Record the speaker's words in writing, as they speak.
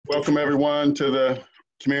Welcome everyone to the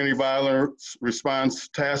Community Violence Response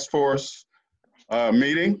Task Force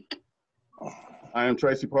meeting. I am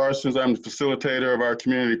Tracy Parsons. I'm the facilitator of our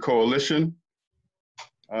Community Coalition.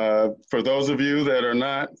 For those of you that are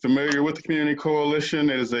not familiar with the Community Coalition,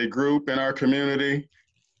 it is a group in our community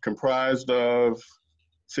comprised of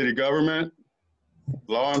city government,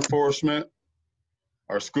 law enforcement,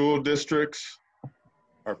 our school districts,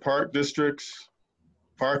 our park districts,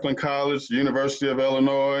 Parkland College, University of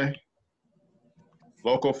Illinois,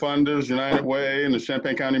 local funders, United Way and the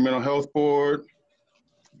Champaign County Mental Health Board,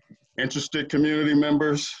 interested community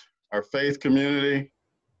members, our faith community.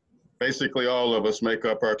 Basically, all of us make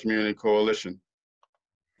up our community coalition.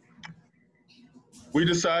 We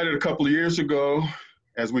decided a couple of years ago,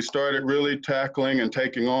 as we started really tackling and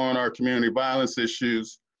taking on our community violence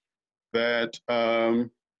issues, that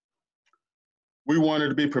we wanted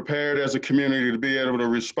to be prepared as a community to be able to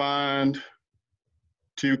respond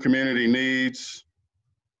to community needs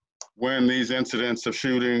when these incidents of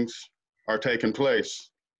shootings are taking place.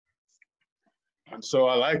 And so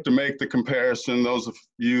I like to make the comparison. Those of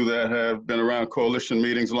you that have been around coalition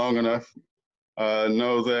meetings long enough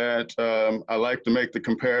know that I like to make the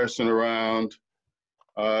comparison around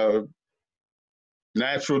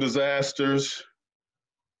natural disasters,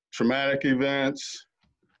 traumatic events.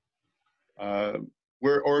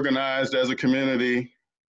 We're organized as a community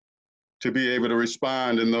to be able to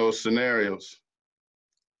respond in those scenarios.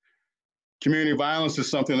 Community violence is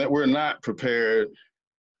something that we're not prepared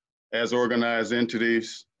as organized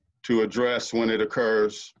entities to address when it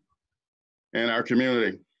occurs in our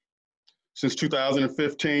community. Since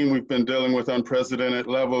 2015, we've been dealing with unprecedented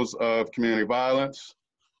levels of community violence.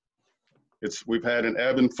 We've had an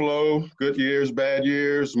ebb and flow, good years, bad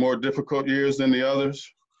years, more difficult years than the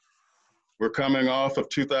others. We're coming off of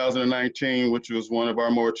 2019, which was one of our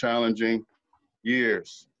more challenging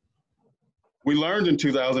years. We learned in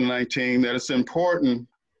 2019 that it's important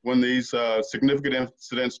when these significant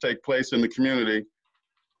incidents take place in the community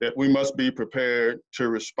that we must be prepared to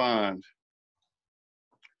respond.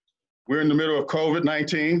 We're in the middle of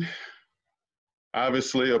COVID-19,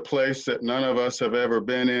 obviously a place that none of us have ever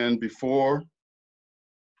been in before.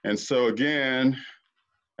 And so again,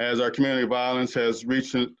 as our community violence has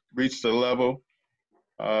reached a level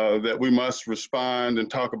that we must respond and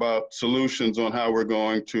talk about solutions on how we're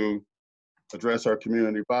going to address our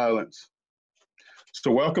community violence. So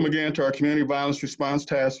welcome again to our Community Violence Response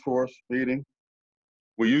Task Force meeting.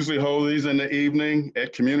 We usually hold these in the evening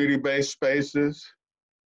at community-based spaces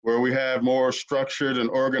where we have more structured and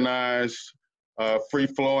organized,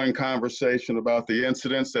 free-flowing conversation about the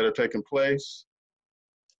incidents that are taking place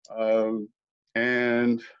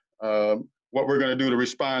and what we're going to do to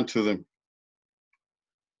respond to them.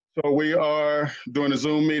 So we are doing a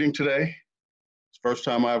Zoom meeting today. It's the first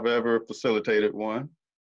time I've ever facilitated one.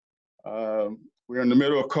 We're in the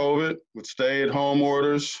middle of COVID with stay-at-home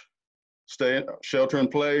orders, shelter in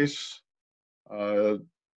place,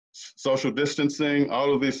 social distancing.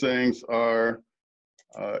 All of these things are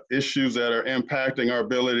issues that are impacting our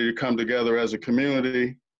ability to come together as a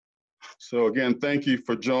community. So again, thank you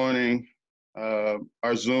for joining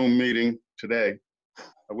our Zoom meeting today.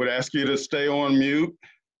 I would ask you to stay on mute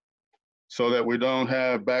so that we don't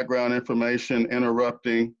have background information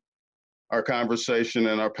interrupting our conversation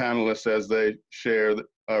and our panelists as they share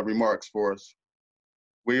remarks for us.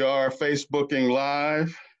 We are Facebooking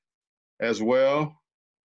live as well,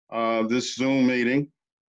 this Zoom meeting.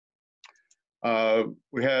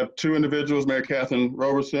 We have two individuals, Mary Catherine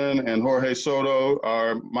Roberson and Jorge Soto,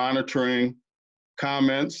 are monitoring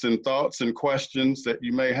comments and thoughts and questions that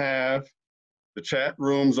you may have. The chat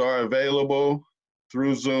rooms are available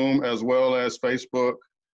through Zoom as well as Facebook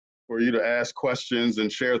for you to ask questions and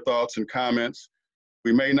share thoughts and comments.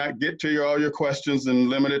 We may not get to all your questions in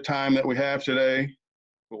limited time that we have today,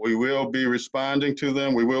 but we will be responding to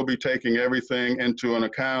them. We will be taking everything into an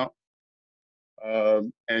account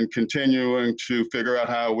and continuing to figure out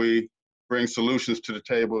how we bring solutions to the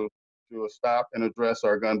table to stop and address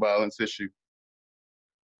our gun violence issue.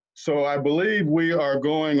 So I believe we are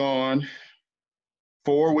going on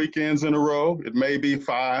 4 weekends in a row, it may be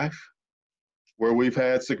 5, where we've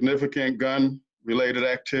had significant gun-related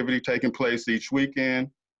activity taking place each weekend,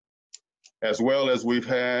 as well as we've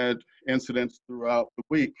had incidents throughout the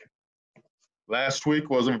week. Last week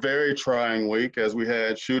was a very trying week as we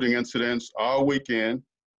had shooting incidents all weekend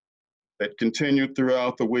that continued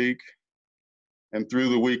throughout the week and through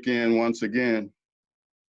the weekend once again.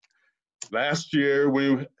 Last year,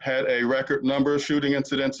 we had a record number of shooting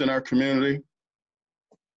incidents in our community.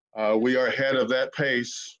 We are ahead of that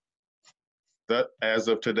pace as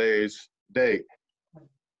of today's date.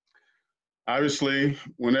 Obviously,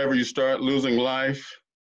 whenever you start losing life,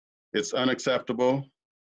 it's unacceptable.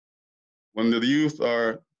 When the youth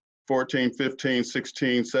are 14, 15,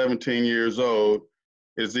 16, 17 years old,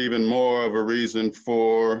 it's even more of a reason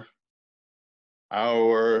for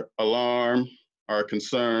our alarm, our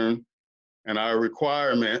concern, and our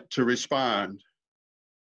requirement to respond.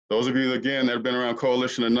 Those of you, again, that have been around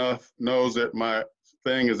Coalition enough knows that my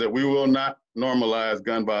thing is that we will not normalize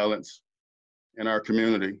gun violence in our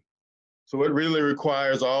community. So it really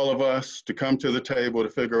requires all of us to come to the table to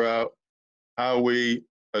figure out how we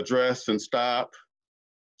address and stop,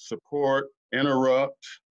 support, interrupt,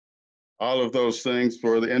 all of those things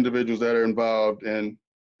for the individuals that are involved in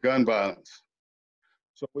gun violence.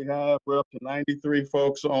 So we're up to 93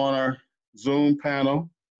 folks on our Zoom panel.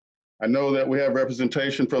 I know that we have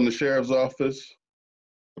representation from the Sheriff's Office,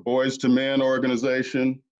 the Boys to Men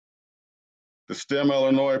organization, the STEM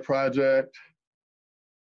Illinois Project,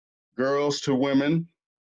 Girls to Women,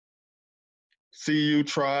 CU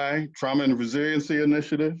Trauma and Resiliency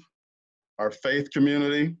Initiative, our faith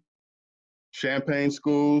community, Champaign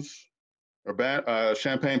Schools,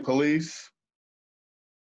 Champaign Police,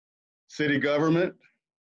 city government,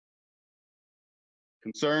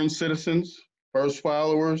 concerned citizens, First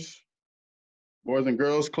Followers, Boys and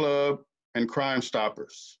Girls Club, and Crime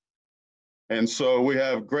Stoppers. And so we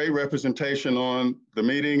have great representation on the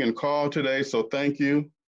meeting and call today, so thank you.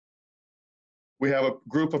 We have a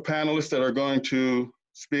group of panelists that are going to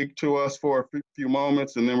speak to us for a few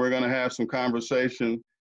moments, and then we're going to have some conversation,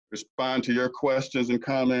 respond to your questions and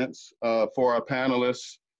comments for our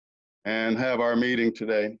panelists, and have our meeting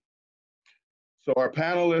today. So our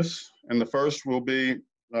panelists, and the first will be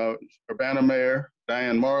Urbana Mayor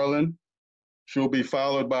Diane Marlin. She'll be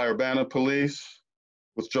followed by Urbana Police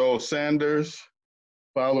with Joel Sanders,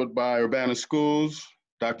 followed by Urbana Schools,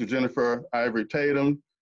 Dr. Jennifer Ivory Tatum,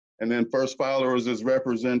 and then First Followers is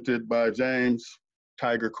represented by James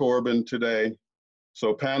Tiger Corbin today.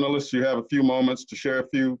 So panelists, you have a few moments to share a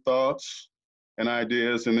few thoughts and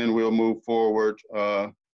ideas, and then we'll move forward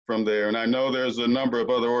from there. And I know there's a number of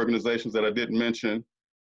other organizations that I didn't mention.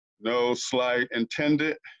 No slight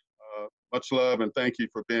intended. Much love and thank you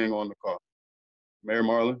for being on the call. Mayor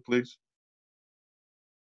Marlin, please.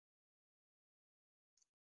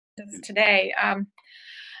 Today,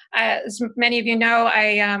 as many of you know,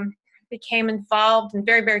 I became involved and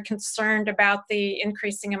very, very concerned about the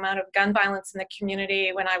increasing amount of gun violence in the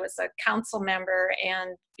community when I was a council member,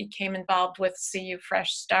 and became involved with CU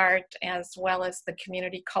Fresh Start as well as the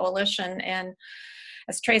Community Coalition. And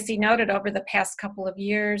as Tracy noted, over the past couple of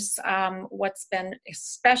years, what's been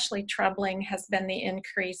especially troubling has been the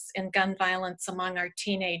increase in gun violence among our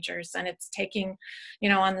teenagers. And it's taking,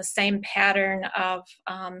 on the same pattern of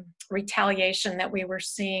retaliation that we were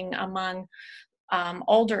seeing among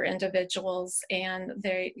older individuals, and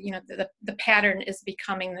the pattern is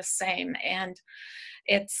becoming the same. And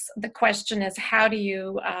the question is, how do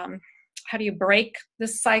you break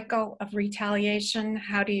this cycle of retaliation?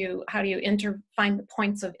 How do you find the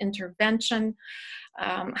points of intervention?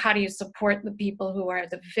 How do you support the people who are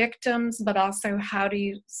the victims, but also how do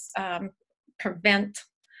you prevent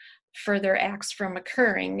further acts from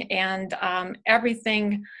occurring? And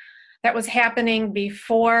everything that was happening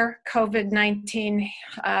before COVID-19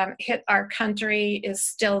 hit our country is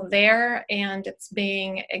still there, and it's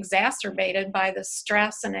being exacerbated by the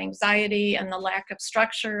stress and anxiety and the lack of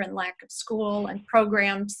structure and lack of school and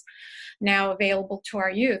programs now available to our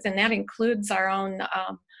youth. And that includes our own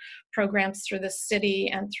programs through the city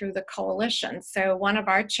and through the coalition. So one of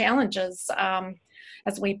our challenges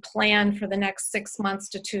as we plan for the next 6 months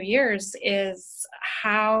to 2 years is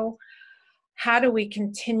how do we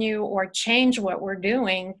continue or change what we're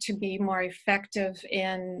doing to be more effective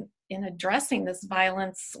in addressing this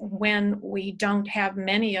violence when we don't have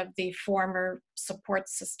many of the former support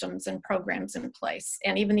systems and programs in place,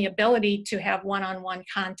 and even the ability to have one-on-one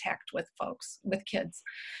contact with folks, with kids.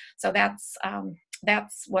 So that's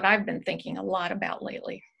what I've been thinking a lot about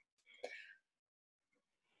lately.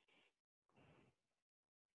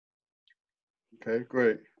 Okay,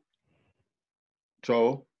 great.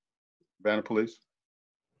 Joel, Urbana Police.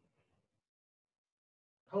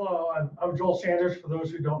 Hello, I'm Joel Sanders. For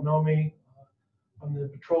those who don't know me, I'm the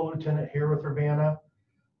patrol lieutenant here with Urbana.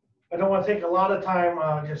 I don't want to take a lot of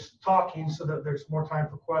time just talking so that there's more time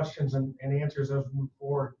for questions and answers as we move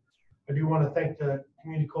forward. I do want to thank the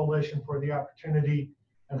Community Coalition for the opportunity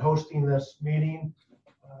and hosting this meeting.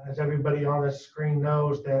 As everybody on this screen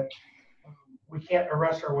knows, that we can't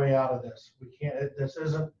arrest our way out of this. We can't. This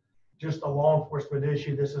isn't just a law enforcement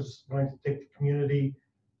issue. This is going to take the community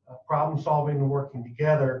problem solving and working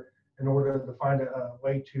together in order to find a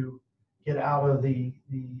way to get out of the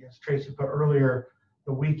as Tracy put earlier,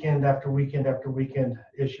 the weekend after weekend after weekend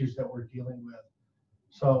issues that we're dealing with.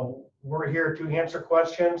 So we're here to answer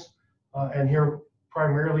questions and here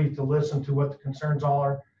primarily to listen to what the concerns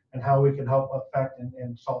are and how we can help affect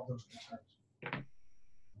and solve those concerns.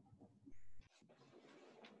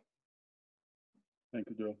 Thank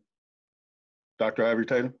you, Joe. Dr. Ivory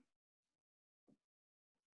Tatum?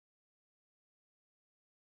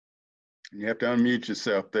 You have to unmute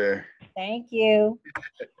yourself there. Thank you.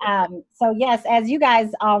 So yes, as you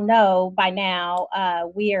guys all know by now,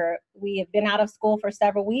 we have been out of school for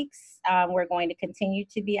several weeks. We're going to continue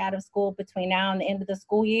to be out of school between now and the end of the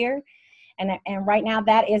school year. And right now,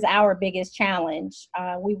 that is our biggest challenge.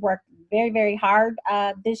 We worked very, very hard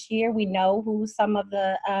this year. We know who some of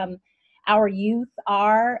the our youth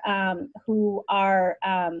are who are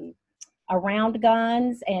around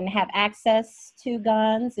guns and have access to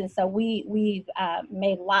guns. And so we've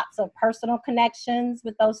made lots of personal connections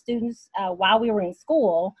with those students while we were in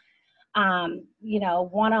school, you know,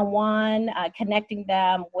 one-on-one, connecting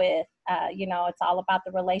them with, you know, it's all about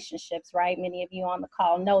the relationships, right? Many of you on the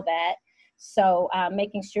call know that. So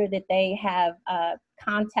making sure that they have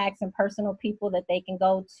contacts and personal people that they can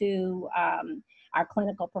go to. Our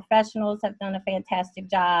clinical professionals have done a fantastic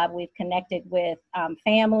job. We've connected with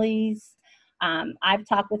families. I've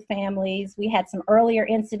talked with families. We had some earlier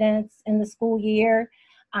incidents in the school year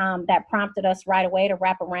that prompted us right away to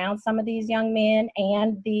wrap around some of these young men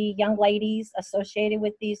and the young ladies associated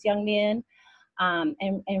with these young men.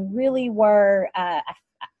 And really were,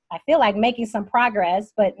 I feel like making some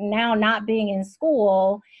progress, but now not being in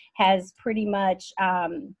school has pretty much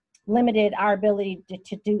limited our ability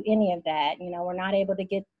to do any of that. You know, we're not able to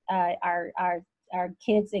get our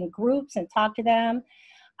kids in groups and talk to them.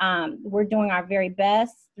 We're doing our very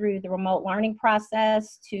best through the remote learning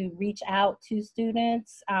process to reach out to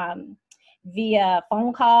students via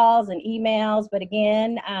phone calls and emails. But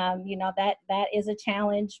again, you know, that is a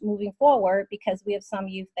challenge moving forward because we have some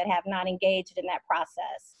youth that have not engaged in that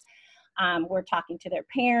process. We're talking to their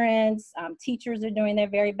parents. Teachers are doing their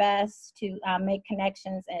very best to make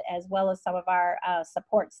connections, as well as some of our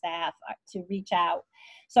support staff to reach out.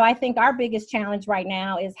 So I think our biggest challenge right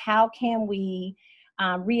now is how can we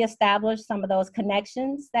reestablish some of those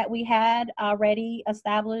connections that we had already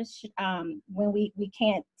established when we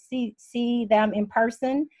can't see them in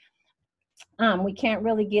person. We can't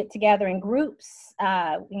really get together in groups,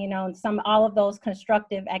 you know, and all of those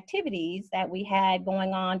constructive activities that we had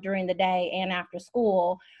going on during the day and after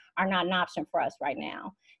school are not an option for us right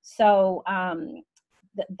now. So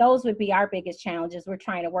those would be our biggest challenges. We're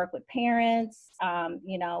trying to work with parents,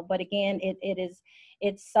 you know, but again,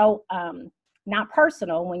 it's so not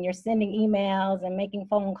personal when you're sending emails and making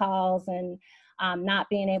phone calls and not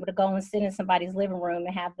being able to go and sit in somebody's living room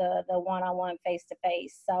and have the one-on-one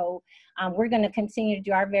face-to-face. So we're going to continue to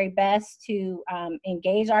do our very best to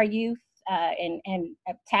engage our youth and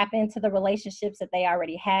tap into the relationships that they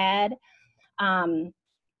already had,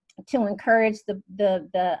 to encourage the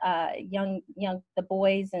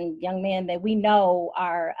boys and young men that we know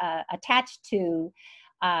are attached to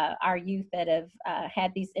our youth that have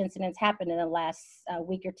had these incidents happen in the last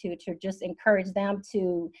week or two, to just encourage them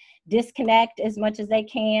to disconnect as much as they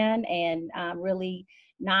can and really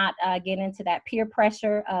not get into that peer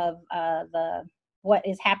pressure of what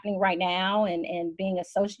is happening right now and being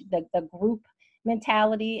associated, the group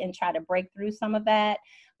mentality, and try to break through some of that.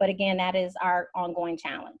 But again, that is our ongoing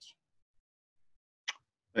challenge.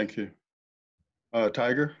 Thank you.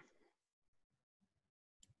 Tiger?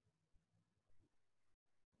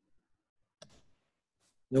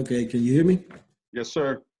 Okay, can you hear me? Yes,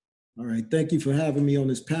 sir. All right, thank you for having me on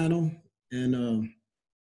this panel. And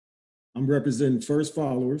I'm representing First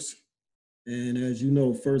Followers. And as you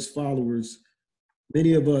know, First Followers,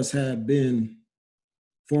 many of us have been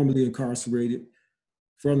formerly incarcerated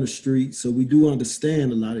from the street. So we do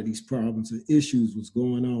understand a lot of these problems and issues what's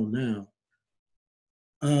going on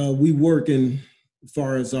now. We work in, as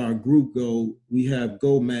far as our group go, we have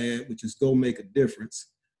Go Mad, which is Go Make a Difference,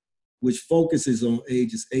 which focuses on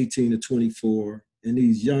ages 18 to 24. And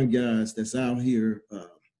these young guys that's out here,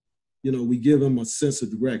 you know, we give them a sense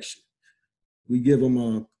of direction. We give them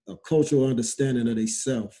a cultural understanding of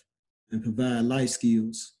themselves and provide life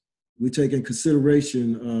skills. We take in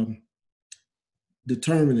consideration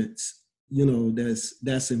determinants, you know,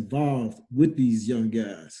 that's involved with these young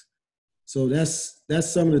guys. So that's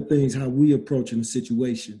some of the things how we approach in the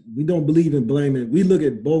situation. We don't believe in blaming. We look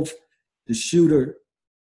at both the shooter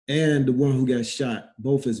and the one who got shot,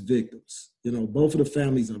 both as victims. You know, both of the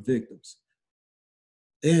families are victims.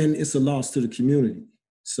 And it's a loss to the community.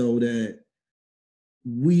 So that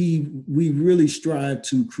we really strive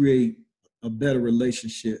to create a better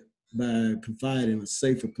relationship by providing a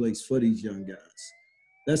safer place for these young guys.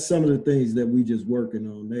 That's some of the things that we just working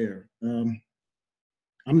on there.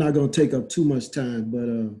 I'm not going to take up too much time,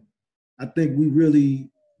 but I think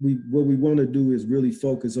what we want to do is really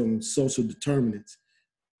focus on social determinants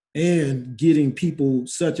and getting people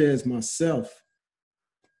such as myself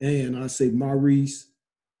and I say Maurice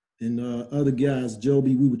and other guys,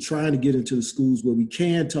 Joby, we were trying to get into the schools where we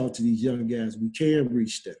can talk to these young guys, we can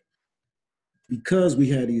reach them because we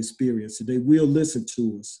had the experience and they will listen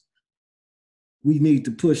to us. We need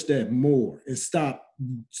to push that more and stop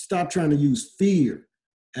trying to use fear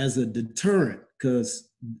as a deterrent, because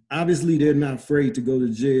obviously they're not afraid to go to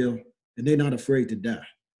jail and they're not afraid to die.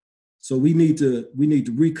 So we need to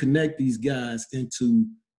reconnect these guys into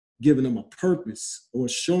giving them a purpose or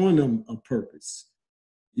showing them a purpose,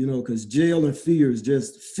 because jail and fear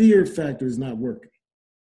factor is not working.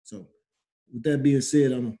 So with that being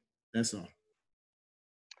said, that's all.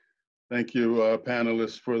 Thank you,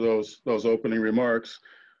 panelists, for those opening remarks.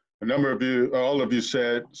 A number of you, all of you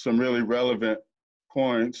said some really relevant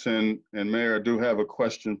points, and Mayor, I do have a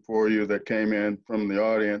question for you that came in from the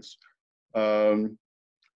audience.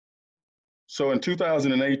 So in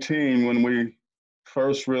 2018, when we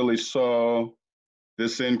first really saw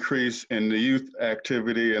this increase in the youth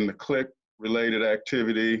activity and the clique-related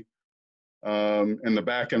activity, and the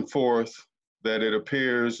back and forth that it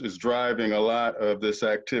appears is driving a lot of this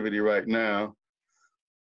activity right now,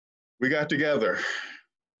 we got together,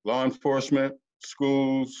 law enforcement,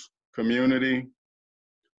 schools, community,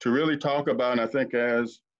 to really talk about, and I think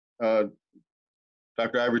as Dr.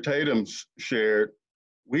 Ivory Tatum shared,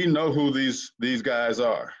 we know who these guys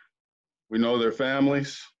are. We know their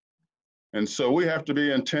families. And so we have to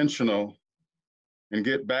be intentional and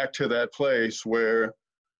get back to that place where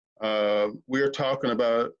we are talking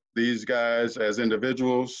about these guys as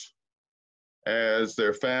individuals, as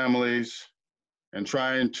their families, and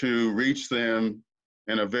trying to reach them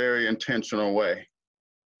in a very intentional way.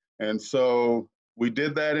 And so we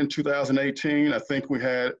did that in 2018. I think we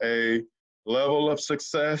had a level of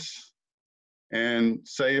success in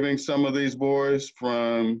saving some of these boys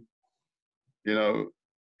from,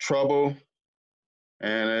 trouble.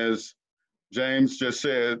 And as James just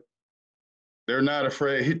said, they're not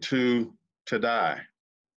afraid to die.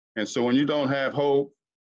 And so when you don't have hope,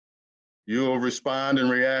 you'll respond and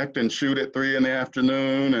react and shoot at 3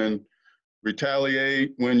 p.m. and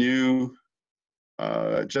retaliate when you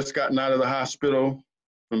just gotten out of the hospital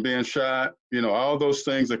from being shot. All those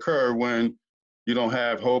things occur when you don't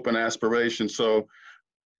have hope and aspiration. So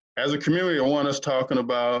as a community, I want us talking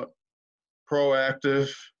about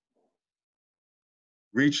proactive,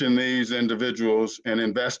 reaching these individuals and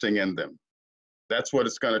investing in them. That's what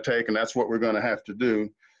it's going to take, and that's what we're going to have to do.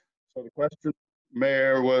 So the question,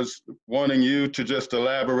 Mayor, was wanting you to just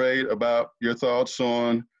elaborate about your thoughts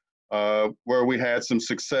on where we had some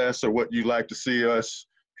success or what you'd like to see us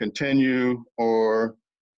continue, or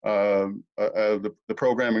the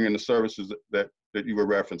programming and the services that you were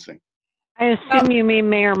referencing. I assume you mean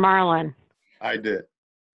Mayor Marlin. I did.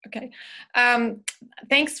 Okay.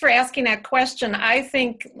 Thanks for asking that question. I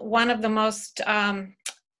think one of the most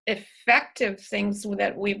effective things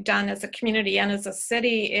that we've done as a community and as a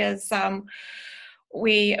city is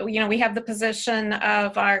we have the position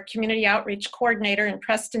of our community outreach coordinator, and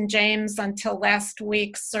Preston James until last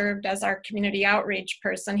week served as our community outreach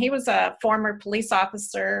person. He was a former police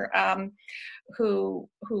officer who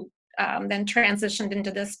then transitioned into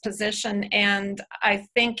this position, and I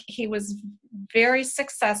think he was very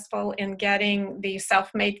successful in getting the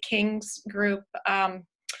Self-Made Kings group.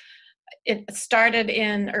 It started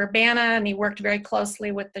in Urbana, and he worked very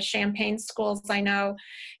closely with the Champaign schools, I know,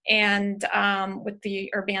 and with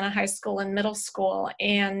the Urbana High School and Middle School.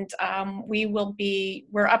 And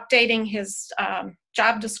we're updating his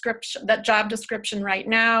job description right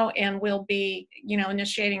now, and we'll be,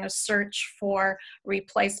 initiating a search for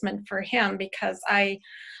replacement for him, because I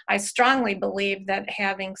strongly believe that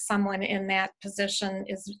having someone in that position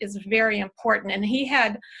is very important. And he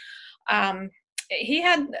had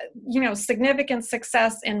significant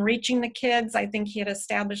success in reaching the kids. I think he had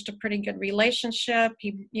established a pretty good relationship.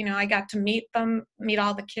 I got to meet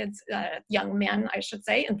all the kids, young men, I should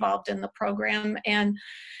say, involved in the program. And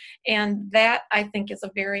that, I think, is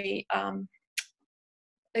a very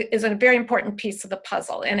important piece of the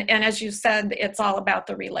puzzle. And as you said, it's all about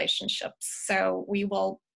the relationships. So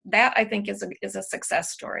that I think is a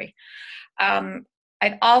success story.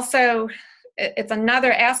 I'd also, it's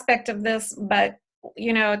another aspect of this, but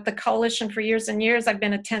you know, at the coalition for years and years, I've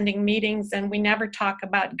been attending meetings and we never talk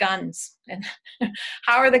about guns and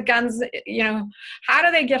how are the guns, you know, how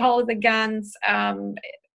do they get hold of the guns?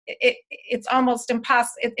 It's almost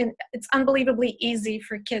impossible. It's unbelievably easy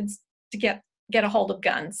for kids to get a hold of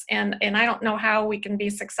guns. And I don't know how we can be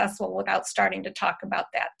successful without starting to talk about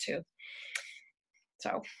that too.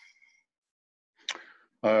 So.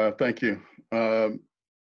 Thank you.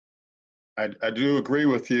 I do agree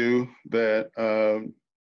with you that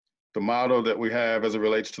the motto that we have as it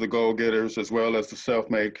relates to the goal-getters as well as the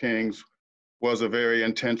self-made kings was a very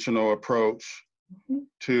intentional approach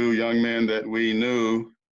to young men that we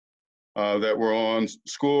knew that were on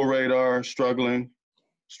school radar, struggling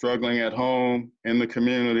at home, in the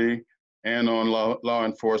community, and on law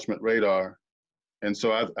enforcement radar. And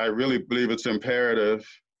so I really believe it's imperative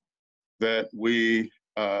that we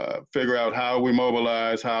figure out how we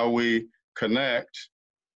mobilize, how we connect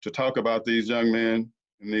to talk about these young men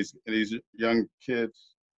and these young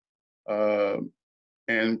kids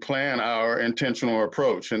and plan our intentional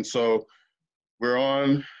approach. And so we're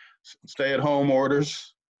on stay-at-home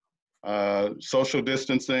orders. Social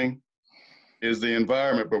distancing is the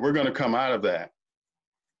environment, but we're going to come out of that.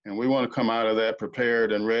 And we want to come out of that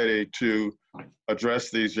prepared and ready to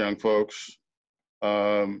address these young folks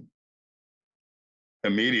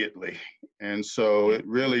immediately. And so it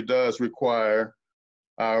really does require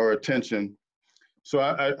our attention. So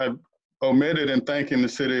I omitted in thanking the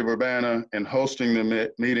city of Urbana and hosting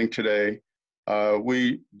the meeting today.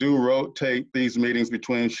 We do rotate these meetings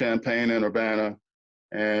between Champaign and Urbana.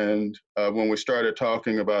 And when we started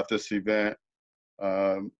talking about this event,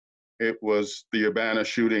 it was the Urbana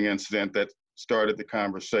shooting incident that started the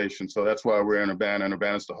conversation. So that's why we're in Urbana, and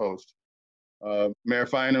Urbana's the host. Mayor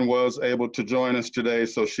Finan was able to join us today,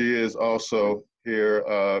 so she is also here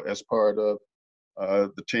as part of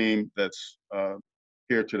the team that's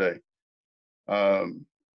here today.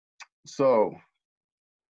 So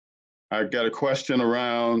I got a question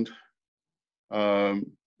around,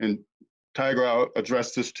 and Tiger, I'll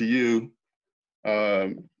address this to you.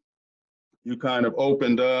 You kind of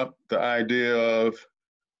opened up the idea of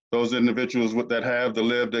those individuals that have the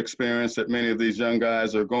lived experience that many of these young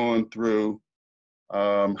guys are going through.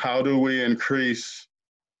 How do we increase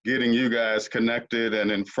getting you guys connected and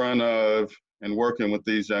in front of and working with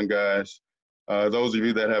these young guys? Those of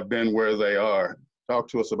you that have been where they are. Talk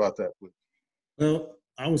to us about that, please. Well,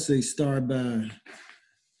 I would say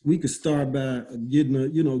we could start by getting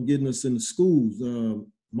us in the schools.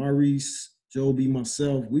 Maurice, Joby,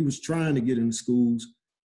 myself, we was trying to get in the schools,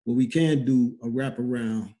 but we can do a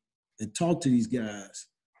wraparound and talk to these guys,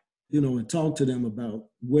 and talk to them about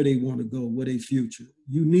where they want to go, where their future.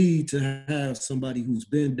 You need to have somebody who's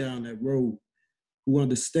been down that road, who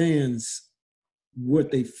understands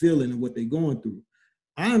what they feeling and what they're going through.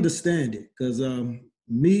 I understand it because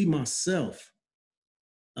me, myself,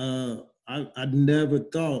 I never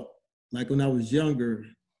thought, like when I was younger,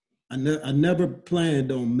 I never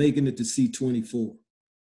planned on making it to C24.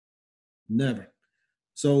 Never.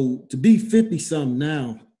 So to be 50-something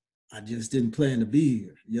now, I just didn't plan to be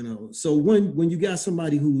here, So when you got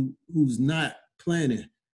somebody who's not planning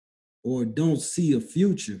or don't see a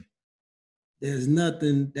future, there's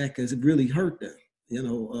nothing that can really hurt them,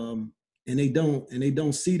 and they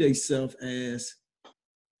don't see themselves as,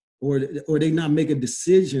 or they not making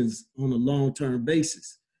decisions on a long-term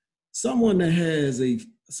basis. Someone that has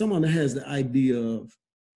the idea of,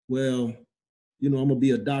 well, I'm gonna be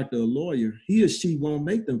a doctor, a lawyer, he or she won't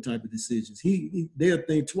make them type of decisions. They'll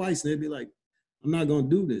think twice and they'll be like, I'm not gonna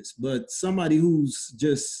do this. But somebody who's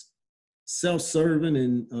just self-serving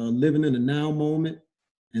and living in the now moment,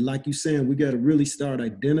 and like you're saying, we gotta really start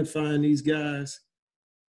identifying these guys.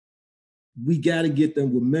 We gotta get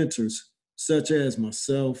them with mentors, such as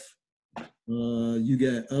myself. You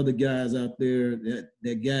got other guys out there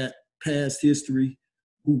that got past history,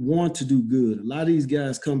 who want to do good. A lot of these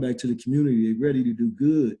guys come back to the community, they're ready to do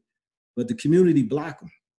good, but the community block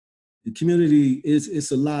them. The community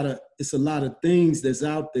it's a lot of things that's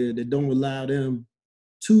out there that don't allow them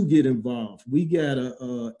to get involved. We got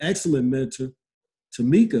a excellent mentor,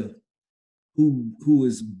 Tamika, who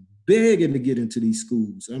is begging to get into these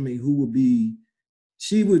schools. I mean,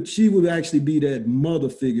 she would actually be that mother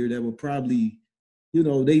figure that would probably,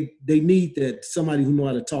 they need that, somebody who know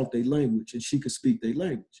how to talk their language, and she could speak their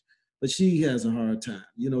language. But she has a hard time.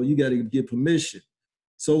 You got to get permission.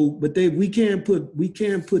 So, but we can't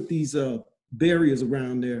put these barriers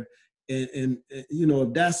around there. And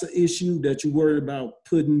if that's an issue that you're worried about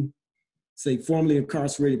putting, say, formerly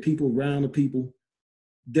incarcerated people around the people,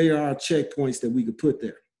 there are checkpoints that we could put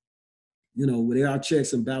there. You know, there are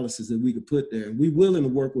checks and balances that we could put there. And we're willing to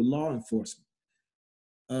work with law enforcement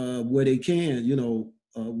where they can,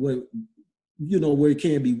 where it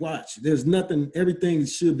can be watched. There's nothing, everything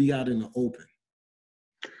should be out in the open.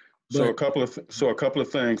 So a couple of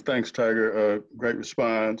things. Thanks, Tiger. Great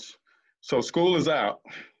response. So school is out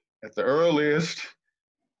at the earliest,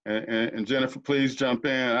 and Jennifer, please jump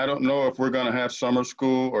in. I don't know if we're going to have summer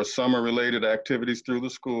school or summer-related activities through the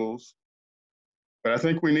schools, but I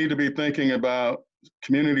think we need to be thinking about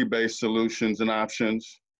community-based solutions and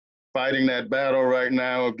options, fighting that battle right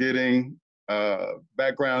now of getting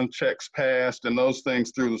background checks passed and those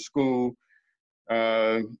things through the school.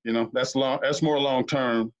 That's more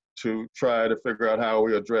long-term to try to figure out how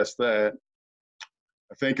we address that.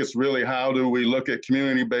 I think it's really how do we look at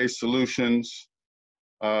community-based solutions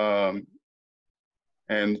and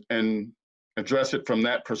address it from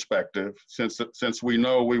that perspective, since we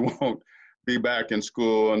know we won't be back in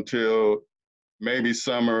school until maybe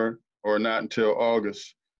summer or not until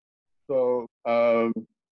August. So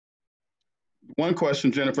one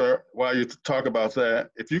question, Jennifer, while you talk about that,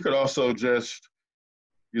 if you could also just,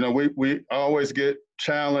 we always get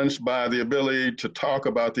challenged by the ability to talk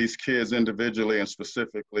about these kids individually and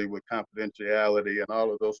specifically with confidentiality and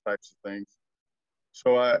all of those types of things.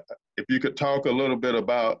 So if you could talk a little bit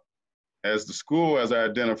about, as the school as an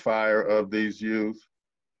identifier of these youth,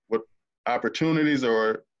 what opportunities,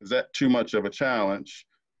 or is that too much of a challenge?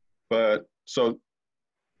 But so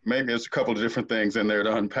maybe there's a couple of different things in there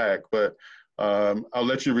to unpack, but I'll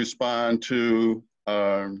let you respond to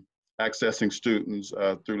accessing students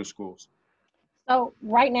through the schools. So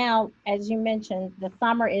right now, as you mentioned, the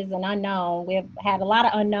summer is an unknown. We've had a lot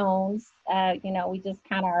of unknowns. We just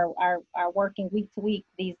kind of are working week to week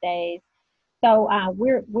these days. So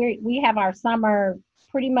we have our summer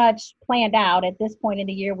pretty much planned out. At this point in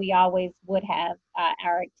the year, we always would have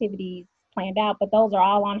our activities planned out, but those are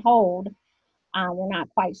all on hold. We're not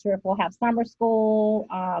quite sure if we'll have summer school,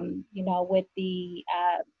 with the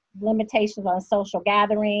limitations on social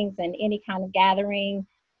gatherings and any kind of gathering.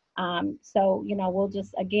 So we'll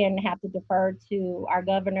just, again, have to defer to our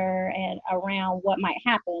governor and around what might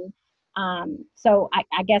happen. So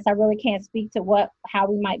I guess I really can't speak to how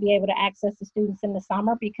we might be able to access the students in the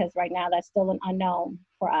summer, because right now that's still an unknown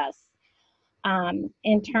for us.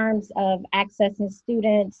 In terms of accessing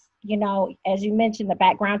students, as you mentioned, the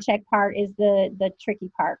background check part is the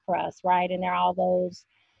tricky part for us, right? And there are all those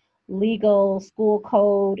legal school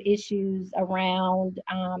code issues around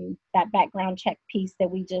that background check piece that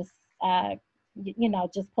we just,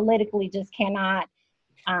 just politically just cannot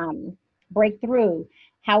break through.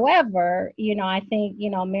 However, I think,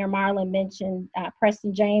 Mayor Marlin mentioned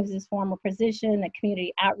Preston James's former position, the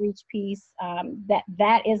community outreach piece,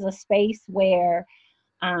 that is a space where,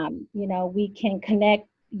 we can connect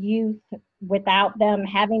youth without them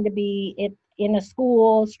having to be in a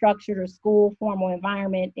school structured or school formal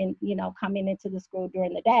environment and, coming into the school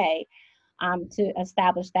during the day to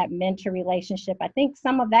establish that mentor relationship. I think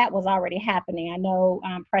some of that was already happening. I know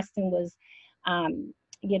Preston was,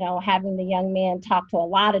 having the young men talk to a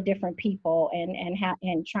lot of different people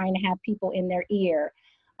and trying to have people in their ear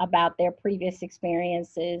about their previous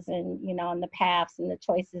experiences and, and the paths and the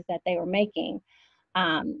choices that they were making.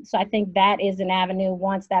 So I think that is an avenue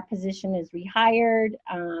once that position is rehired.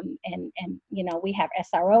 And we have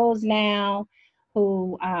SROs now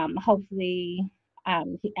who hopefully,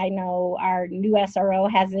 I know our new SRO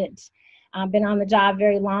hasn't been on the job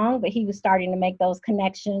very long, but he was starting to make those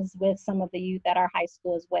connections with some of the youth at our high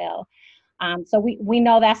school as well. So we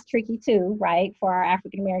know that's tricky too, right, for our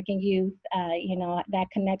African-American youth, that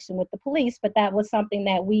connection with the police, but that was something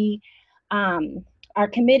that we are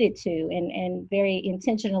committed to and very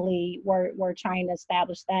intentionally we're trying to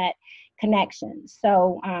establish that connection.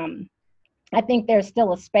 So I think there's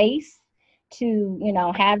still a space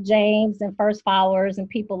to, have James and First Followers and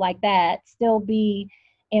people like that still be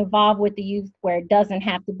involved with the youth, where it doesn't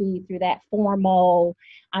have to be through that formal,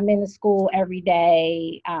 I'm in the school every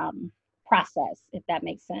day process, if that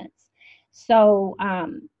makes sense. So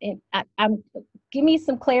give me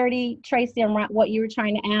some clarity, Tracy, on what you were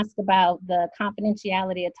trying to ask about the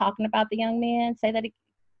confidentiality of talking about the young man. Say that again.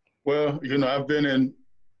 Well, I've been in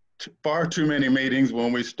far too many meetings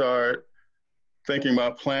when we start thinking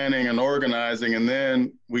about planning and organizing, and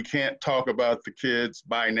then we can't talk about the kids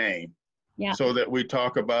by name. Yeah. So that we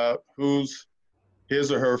talk about who's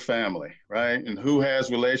his or her family, right? And who has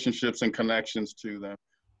relationships and connections to them.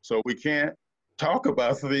 So we can't talk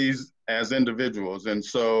about these as individuals. And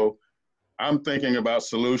so I'm thinking about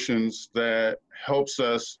solutions that helps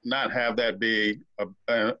us not have that be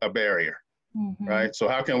a barrier, right? So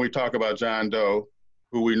how can we talk about John Doe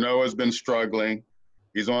who we know has been struggling.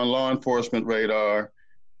 He's on law enforcement radar.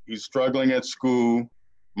 He's struggling at school.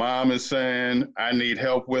 Mom is saying, I need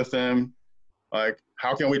help with him. Like,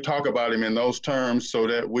 how can we talk about him in those terms so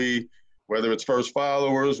that we, whether it's First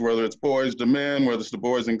Followers, whether it's Boys to Men, whether it's the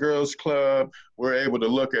Boys and Girls Club, we're able to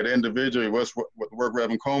look at individually what the work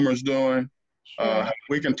Reverend Comer's doing. Sure.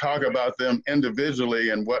 We can talk about them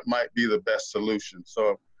individually and what might be the best solution.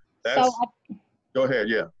 So that's, go ahead,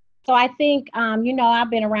 yeah. So I think, you know,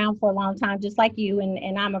 I've been around for a long time, just like you,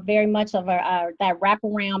 and I'm a very much of that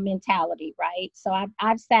wraparound mentality, right? So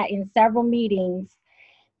I've sat in several meetings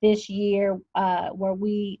this year where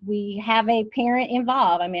we have a parent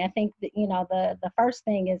involved. I mean, I think that, you know, the first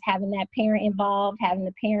thing is having that parent involved, having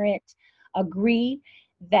the parent agree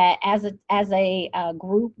that as a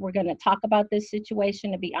group, we're going to talk about this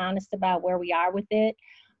situation and be honest about where we are with it.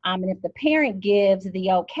 And if the parent gives the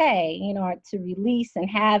okay, you know, to release and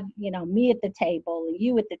have, you know, me at the table and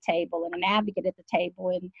you at the table and an advocate at the table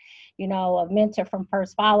and, you know, a mentor from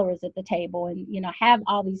First Followers at the table and, you know, have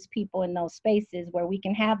all these people in those spaces where we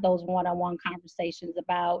can have those one-on-one conversations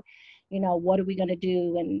about, you know, what are we going to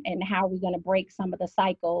do and how are we going to break some of the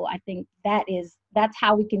cycle. I think that's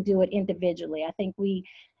how we can do it individually. I think we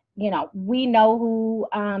know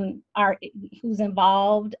who's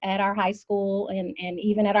involved at our high school and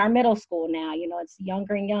even at our middle school now. You know, it's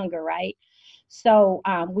younger and younger, right? So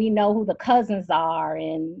we know who the cousins are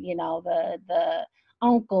and, you know, the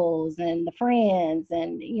uncles and the friends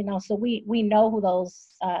and, you know, so we know who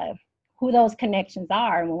those connections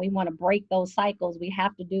are. And when we want to break those cycles, we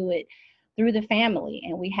have to do it through the family,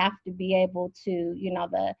 and we have to be able to, you know,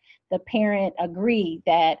 the parent agree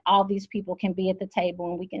that all these people can be at the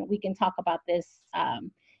table and we can talk about this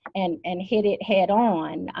and hit it head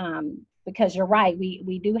on, because you're right,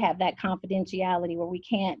 we do have that confidentiality where we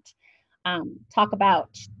can't talk about,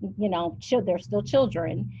 you know, they're still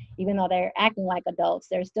children, even though they're acting like adults,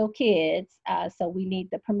 they're still kids, so we need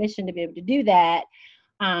the permission to be able to do that.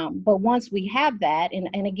 But once we have that,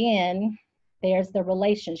 and again, there's the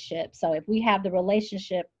relationship. So if we have the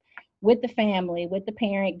relationship with the family, with the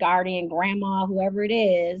parent, guardian, grandma, whoever it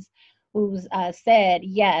is, who's said,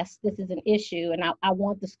 yes, this is an issue, and I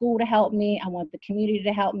want the school to help me, I want the community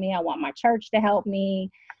to help me, I want my church to help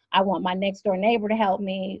me, I want my next door neighbor to help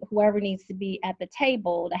me, whoever needs to be at the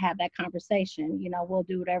table to have that conversation, you know, we'll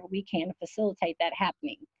do whatever we can to facilitate that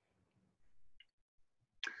happening.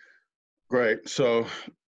 Great. So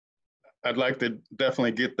I'd like to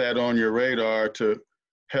definitely get that on your radar to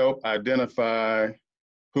help identify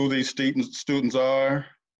who these students are,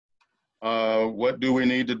 what do we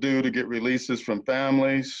need to do to get releases from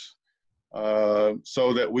families,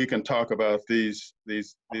 so that we can talk about these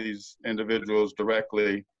individuals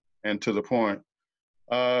directly and to the point.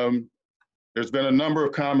 There's been a number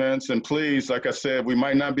of comments, and please, like I said, we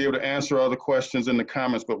might not be able to answer all the questions in the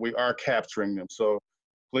comments, but we are capturing them, so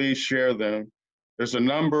please share them. There's a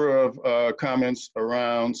number of comments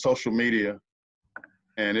around social media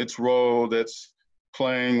and its role that's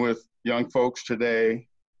playing with young folks today,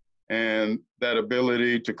 and that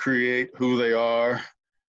ability to create who they are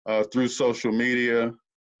through social media.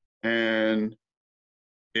 And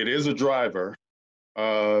it is a driver.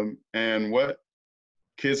 And what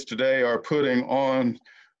kids today are putting on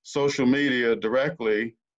social media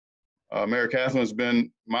directly, Mayor Catherine has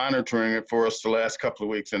been monitoring it for us the last couple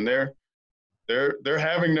of weeks, and they're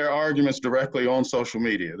having their arguments directly on social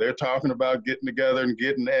media. They're talking about getting together and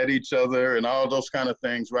getting at each other and all those kind of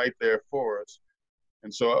things right there for us.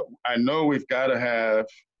 And so I know we've got to have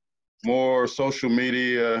more social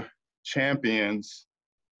media champions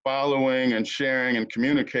following and sharing and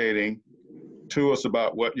communicating to us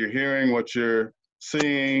about what you're hearing, what you're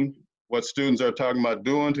seeing, what students are talking about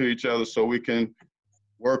doing to each other, so we can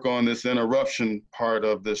work on this interruption part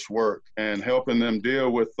of this work and helping them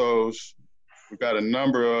deal with those. We've got a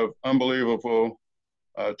number of unbelievable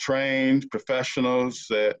trained professionals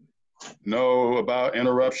that know about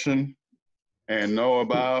interruption and know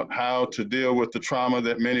about how to deal with the trauma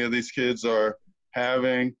that many of these kids are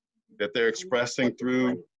having, that they're expressing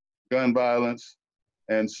through gun violence.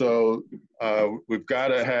 And so we've got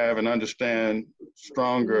to have and understand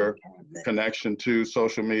stronger connection to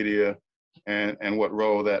social media and what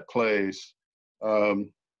role that plays.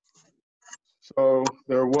 So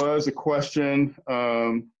there was a question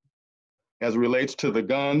as it relates to the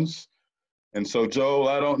guns. And so, Joel,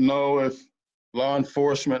 I don't know if law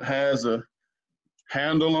enforcement has a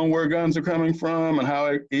handle on where guns are coming from and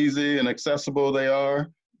how easy and accessible they are.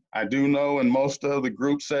 I do know in most of the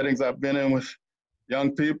group settings I've been in with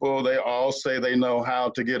young people, they all say they know how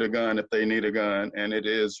to get a gun if they need a gun, and it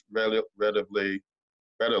is readily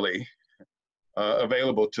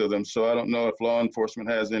available to them. So I don't know if law enforcement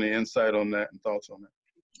has any insight on that and thoughts on that.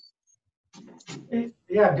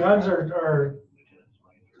 Yeah, guns are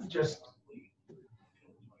just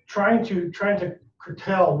trying to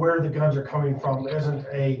curtail where the guns are coming from isn't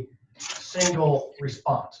a single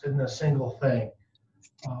response, isn't a single thing.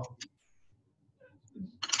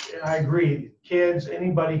 And I agree, kids,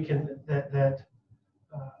 anybody that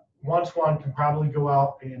wants one can probably go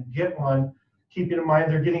out and get one, keeping in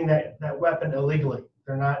mind they're getting that weapon illegally.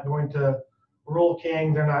 They're not going to Rural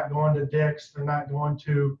King, they're not going to Dick's, they're not going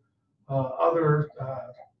to other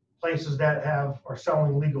places that are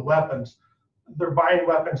selling legal weapons. They're buying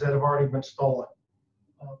weapons that have already been stolen.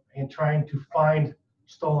 And trying to find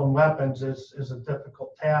stolen weapons is a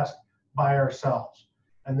difficult task by ourselves.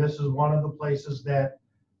 And this is one of the places that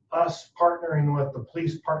us partnering with the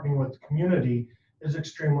police, partnering with the community is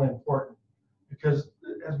extremely important, because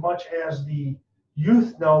as much as the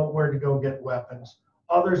youth know where to go get weapons,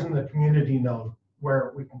 others in the community know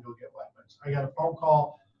where we can go get weapons. I got a phone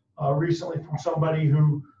call recently from somebody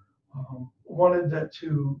who wanted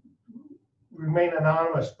to remain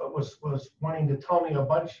anonymous, but was wanting to tell me a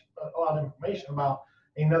lot of information about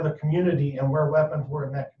another community and where weapons were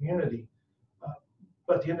in that community.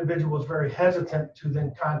 But the individual was very hesitant to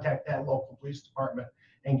then contact that local police department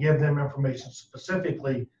and give them information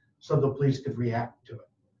specifically so the police could react to it.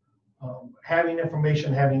 Having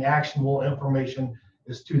information, having actionable information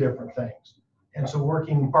is two different things. And so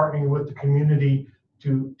working and partnering with the community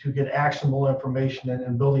to get actionable information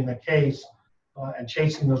and building a case and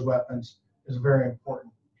chasing those weapons is very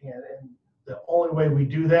important. And the only way we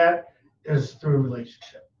do that is through a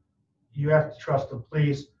relationship. You have to trust the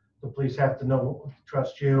police have to know,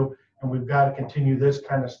 trust you, and we've got to continue this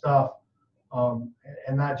kind of stuff,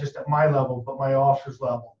 and not just at my level, but my officers'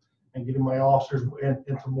 level, and getting my officers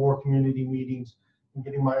into more community meetings, and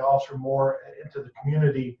getting my officer more into the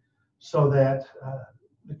community, so that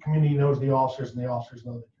the community knows the officers and the officers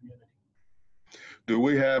know the community. Do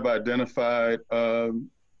we have identified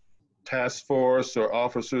task force or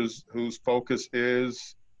officers whose focus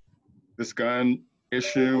is this gun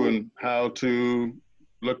issue and how to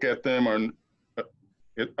look at them? Or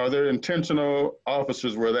are there intentional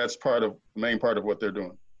officers where that's main part of what they're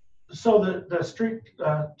doing? So the street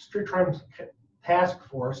crime task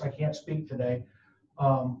force, I can't speak today,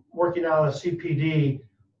 working out of the CPD,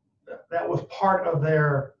 that was part of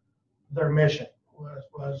their mission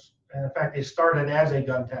was, and in fact, they started as a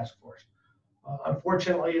gun task force.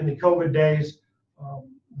 Unfortunately, in the COVID days,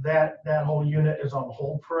 that whole unit is on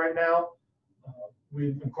hold for right now.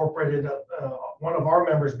 We've incorporated one of our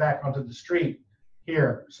members back onto the street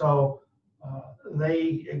here. So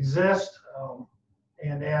they exist,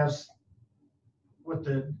 and as with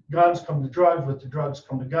the guns come the drugs, with the drugs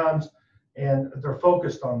come the guns, and they're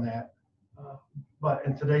focused on that. But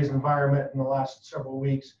in today's environment, in the last several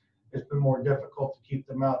weeks, it's been more difficult to keep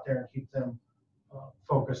them out there and keep them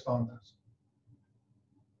focused on this.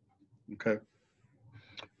 Okay.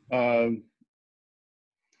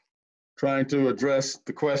 Trying to address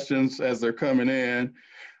the questions as they're coming in.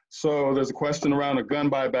 So there's a question around a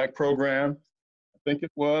gun buyback program. I think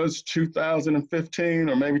it was 2015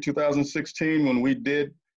 or maybe 2016 when we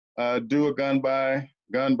did do a gun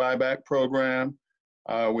buyback program.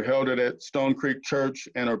 We held it at Stone Creek Church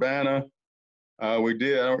in Urbana. I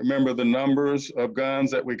don't remember the numbers of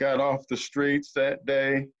guns that we got off the streets that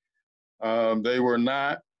day. They were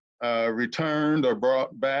not returned or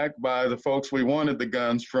brought back by the folks we wanted the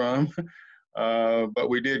guns from, but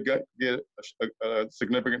we did get a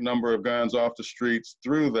significant number of guns off the streets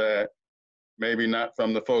through that. Maybe not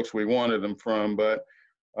from the folks we wanted them from, but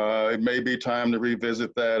it may be time to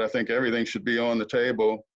revisit that. I think everything should be on the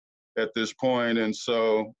table at this point, and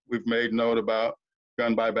so we've made note about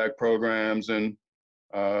gun buyback programs, and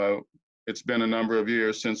it's been a number of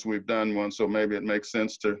years since we've done one, so maybe it makes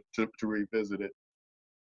sense to revisit it.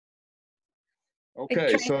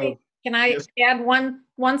 Okay, so can I add one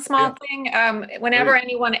small thing? Whenever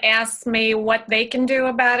anyone asks me what they can do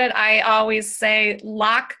about it, I always say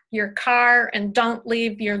lock your car and don't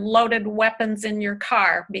leave your loaded weapons in your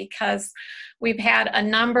car, because we've had a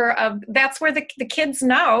number of, that's where the kids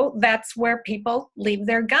know that's where people leave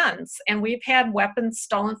their guns. And we've had weapons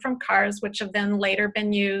stolen from cars, which have then later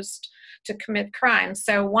been used to commit crimes.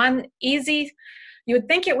 So one easy, you would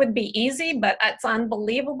think it would be easy, but it's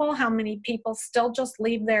unbelievable how many people still just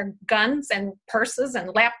leave their guns and purses and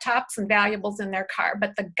laptops and valuables in their car.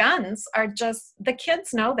 But the guns are just, the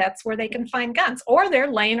kids know that's where they can find guns, or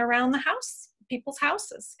they're laying around the house, people's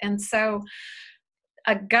houses. And so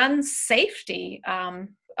a gun safety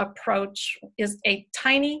approach is a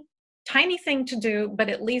tiny thing to do, but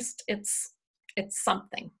at least it's it's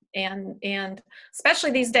something. And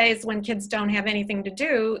especially these days when kids don't have anything to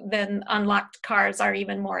do, then unlocked cars are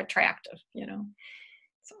even more attractive, you know.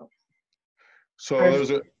 So there's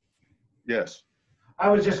a, yes. I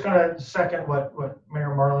was just going to second what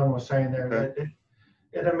Mayor Marlin was saying there. Okay. That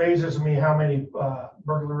it amazes me how many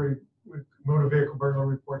motor vehicle burglary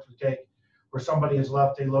reports we take where somebody has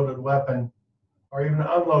left a loaded weapon or even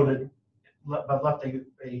unloaded, but left a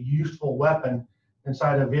useful weapon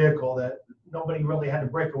inside a vehicle that nobody really had to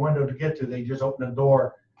break a window to get to. They just open the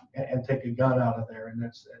door and take a gun out of there. And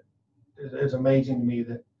it's amazing to me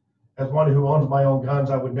that as one who owns my own guns,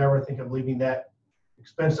 I would never think of leaving that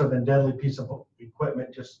expensive and deadly piece of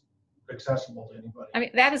equipment just accessible to anybody. I mean,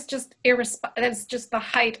 that is just the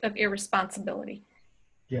height of irresponsibility.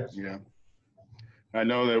 Yes. Yeah. I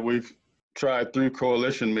know that we've tried through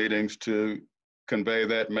coalition meetings to convey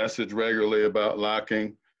that message regularly about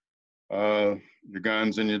locking your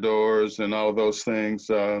guns in your doors and all those things,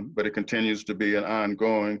 but it continues to be an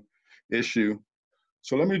ongoing issue.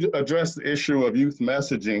 So let me address the issue of youth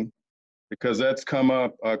messaging, because that's come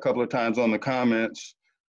up a couple of times on the comments.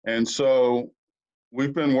 And so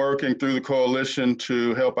we've been working through the coalition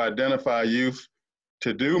to help identify youth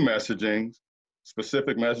to do messaging,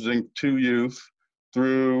 specific messaging to youth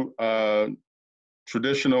through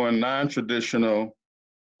traditional and non-traditional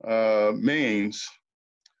means.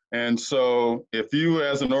 And so if you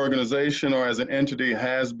as an organization or as an entity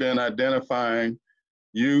has been identifying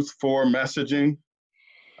youth for messaging,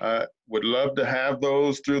 would love to have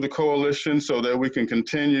those through the coalition so that we can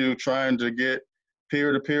continue trying to get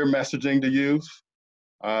peer-to-peer messaging to youth.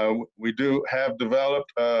 We do have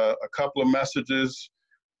developed a couple of messages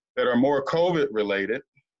that are more COVID related,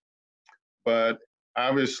 but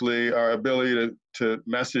obviously our ability to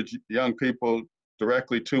message young people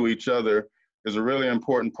directly to each other is a really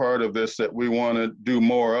important part of this that we want to do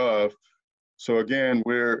more of. So again,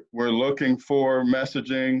 we're looking for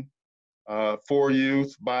messaging for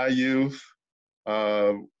youth, by youth.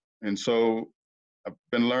 And so I've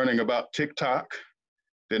been learning about TikTok.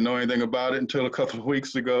 Didn't know anything about it until a couple of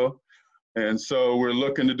weeks ago. And so we're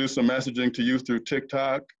looking to do some messaging to youth through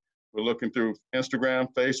TikTok. We're looking through Instagram,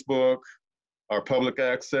 Facebook, our public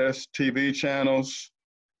access TV channels,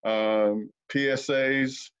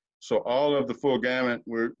 PSAs. So all of the full gamut,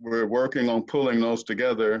 we're working on pulling those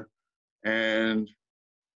together. And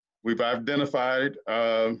we've identified,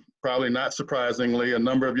 probably not surprisingly, a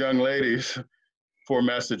number of young ladies for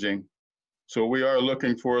messaging. So we are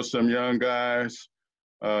looking for some young guys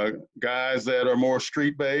that are more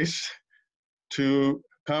street-based to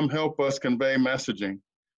come help us convey messaging.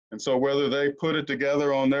 And so whether they put it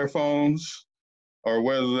together on their phones or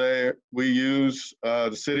whether we use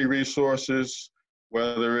the city resources,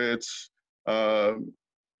 whether it's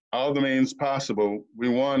all the means possible, we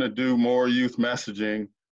want to do more youth messaging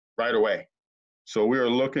right away. So we are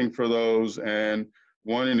looking for those and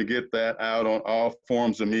wanting to get that out on all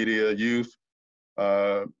forms of media, youth,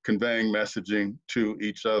 conveying messaging to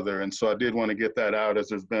each other. And so I did want to get that out, as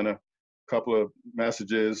there's been a couple of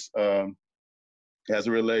messages as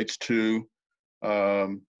it relates to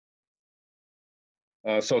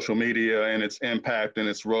social media and its impact and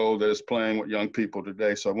its role that it's playing with young people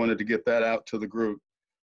today. So I wanted to get that out to the group.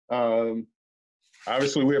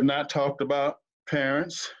 Obviously, we have not talked about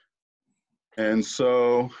parents. And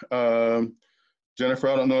so, Jennifer,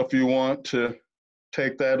 I don't know if you want to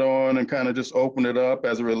take that on and kind of just open it up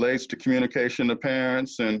as it relates to communication to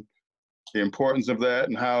parents and the importance of that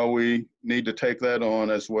and how we need to take that on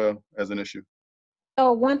as well as an issue.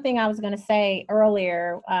 So one thing I was going to say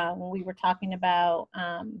earlier when we were talking about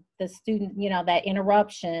the student, that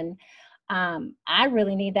interruption, I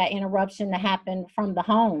really need that interruption to happen from the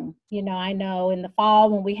home. I know in the fall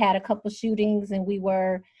when we had a couple shootings and we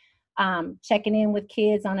were checking in with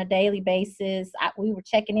kids on a daily basis, we were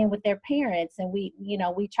checking in with their parents, and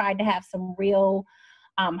we tried to have some real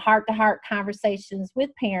heart-to-heart conversations with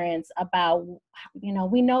parents about,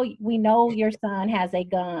 we know your son has a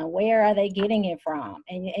gun. Where are they getting it from?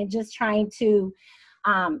 And just trying to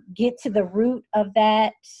get to the root of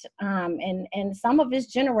that. And some of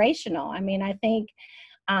it's generational. I mean, I think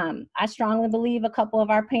I strongly believe a couple of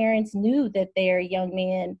our parents knew that their young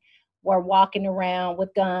men were walking around with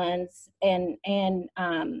guns and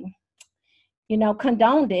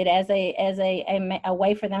condoned it as a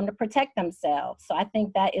way for them to protect themselves. So I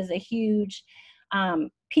think that is a huge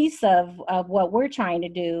piece of what we're trying to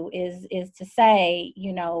do is to say,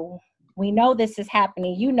 we know this is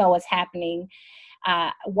happening, it's happening.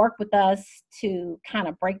 work with us to kind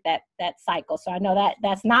of break that cycle. So I know that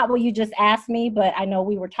that's not what you just asked me, but I know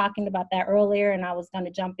we were talking about that earlier and I was going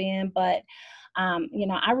to jump in, but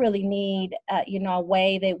I really need, a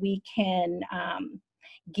way that we can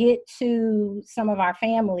get to some of our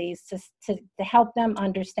families to help them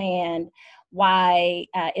understand why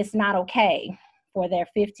it's not okay for their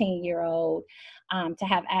 15-year-old to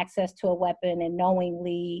have access to a weapon and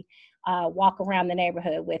knowingly walk around the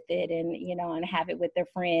neighborhood with it and have it with their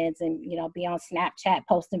friends and, be on Snapchat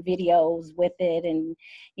posting videos with it and,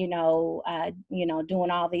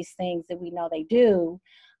 doing all these things that we know they do.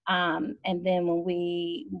 And then when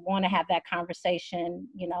we want to have that conversation,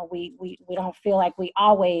 we don't feel like we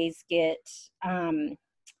always get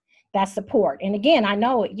that support. And again, I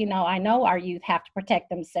know our youth have to protect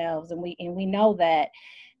themselves, and we know that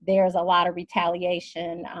there's a lot of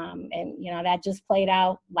retaliation, and that just played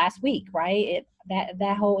out last week, right?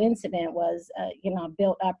 That whole incident was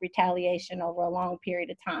built up retaliation over a long period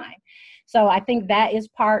of time. So I think that is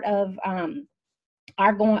part of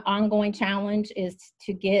our ongoing challenge is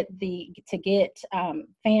to get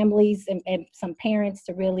families and some parents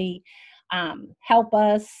to really help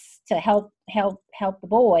us to help the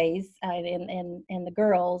boys and the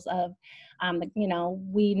girls of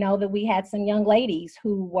we know that we had some young ladies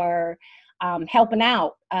who were helping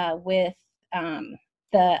out with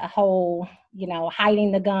the whole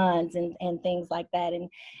hiding the guns and things like that,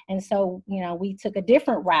 and so we took a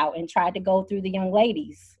different route and tried to go through the young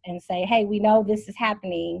ladies and say, hey, we know this is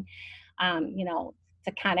happening,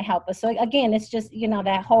 to kind of help us. So again, it's just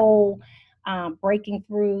that whole breaking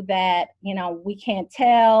through that we can't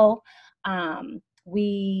tell,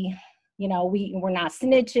 we're not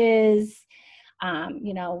snitches,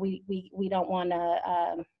 we don't want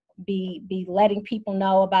to be letting people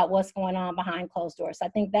know about what's going on behind closed doors. So I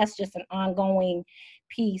think that's just an ongoing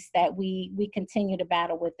piece that we continue to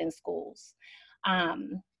battle with in schools.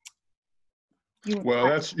 Well,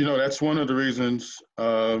 that's one of the reasons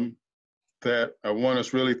that I want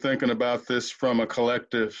us really thinking about this from a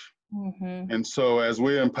collective. Mm-hmm. And so as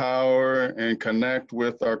we empower and connect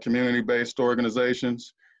with our community-based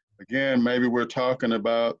organizations, again, maybe we're talking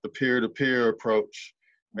about the peer-to-peer approach.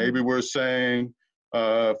 Maybe we're saying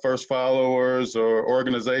First Followers or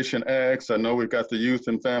Organization X. I know we've got the Youth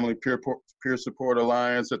and Family Peer Support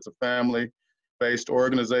Alliance. It's a family-based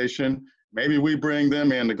organization. Maybe we bring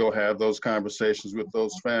them in to go have those conversations with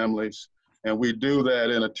those families. And we do that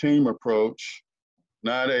in a team approach,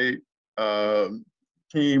 not a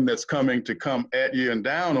team that's coming to come at you and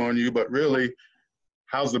down on you, but really,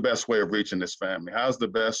 how's the best way of reaching this family? How's the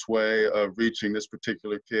best way of reaching this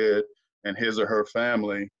particular kid and his or her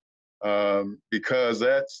family? Because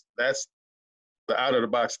that's the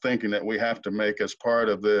out-of-the-box thinking that we have to make as part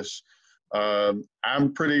of this.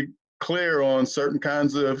 I'm pretty clear on certain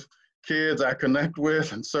kinds of kids I connect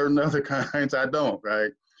with and certain other kinds I don't,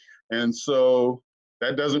 right? And so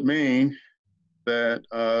that doesn't mean that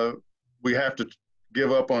we have to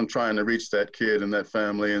give up on trying to reach that kid and that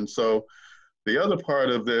family. And so the other part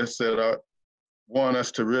of this that I want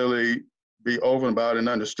us to really be open about and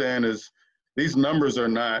understand is these numbers are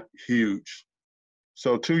not huge.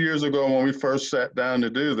 So 2 years ago, when we first sat down to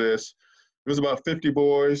do this, it was about 50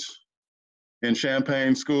 boys in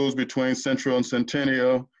Champaign schools between Central and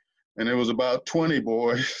Centennial, and it was about 20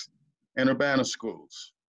 boys in Urbana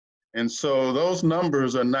schools. And so those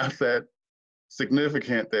numbers are not that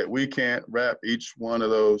significant that we can't wrap each one of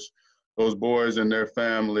those boys and their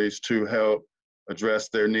families to help address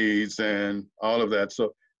their needs and all of that.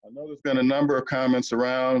 So I know there's been a number of comments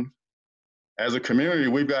around, as a community,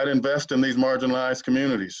 we've got to invest in these marginalized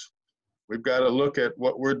communities. We've got to look at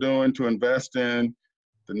what we're doing to invest in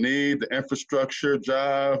the need, the infrastructure,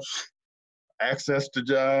 jobs, access to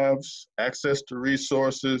jobs, access to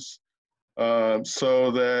resources,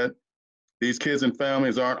 so that these kids and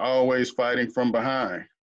families aren't always fighting from behind.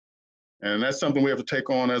 And that's something we have to take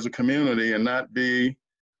on as a community and not be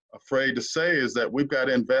afraid to say, is that we've got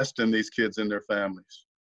to invest in these kids and their families.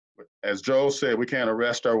 As Joel said, we can't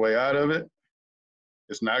arrest our way out of it.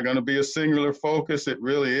 It's not going to be a singular focus. It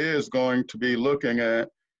really is going to be looking at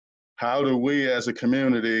how do we as a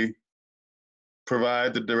community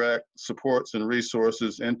provide the direct supports and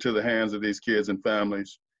resources into the hands of these kids and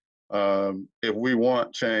families if we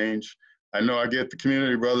want change. I know I get the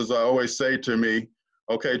community brothers always say to me,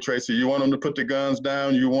 okay, Tracy, you want them to put the guns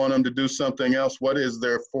down? You want them to do something else? What is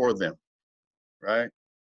there for them, right?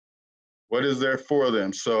 What is there for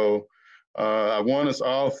them? So I want us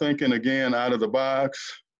all thinking again out of the box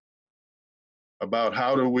about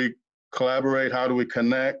how do we collaborate, how do we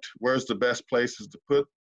connect, where's the best places to put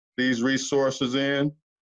these resources in,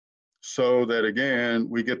 so that, again,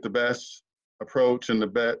 we get the best approach and the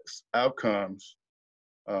best outcomes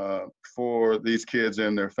for these kids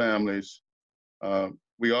and their families.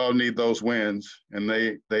 We all need those wins, and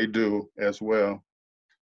they do as well.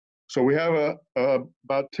 So we have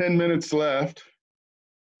about 10 minutes left,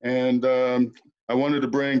 and I wanted to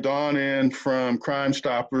bring Dawn in from Crime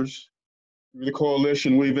Stoppers. Through the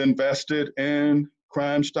coalition, we've invested in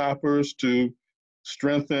Crime Stoppers to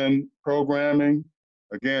strengthen programming.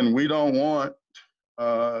 Again, we don't want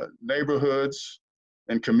neighborhoods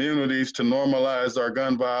and communities to normalize our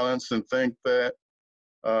gun violence and think that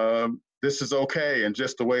this is okay and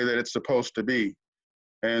just the way that it's supposed to be.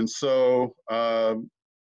 And so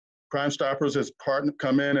Crime Stoppers has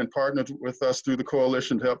come in and partnered with us through the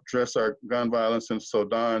coalition to help address our gun violence. And so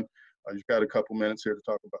Don, you've got a couple minutes here to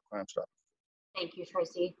talk about Crime Stoppers. Thank you,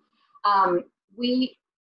 Tracy.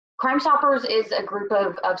 Crime Stoppers is a group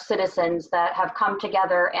of citizens that have come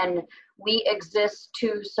together, and we exist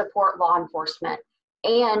to support law enforcement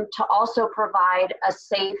and to also provide a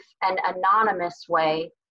safe and anonymous way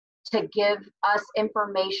to give us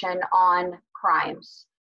information on crimes.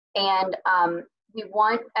 And we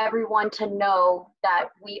want everyone to know that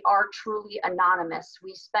we are truly anonymous.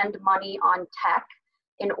 We spend money on tech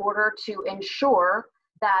in order to ensure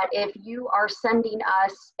that if you are sending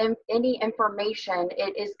us any information,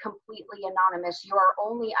 it is completely anonymous. You are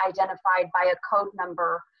only identified by a code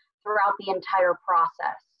number throughout the entire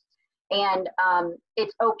process. And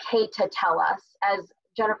it's okay to tell us. As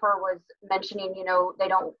Jennifer was mentioning, you know, they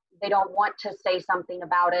don't want to say something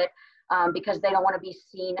about it because they don't want to be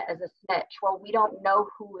seen as a snitch. Well, we don't know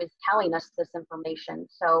who is telling us this information.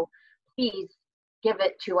 So please give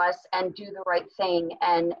it to us and do the right thing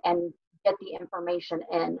and get the information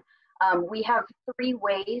in. We have 3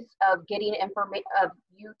 ways of getting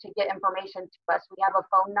you to get information to us. We have a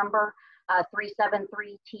phone number,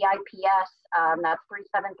 373-TIPS, that's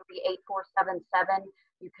 373-8477.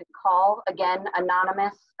 You can call, again,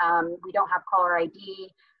 anonymous. We don't have caller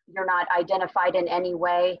ID. You're not identified in any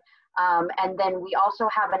way. And then we also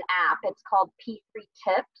have an app. It's called P3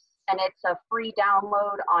 Tips, and it's a free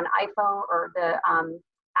download on iPhone or the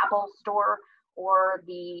Apple Store or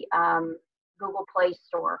the Google Play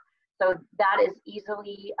Store. So that is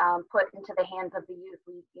easily put into the hands of the youth.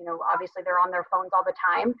 You know, obviously they're on their phones all the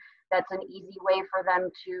time. That's an easy way for them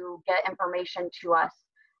to get information to us.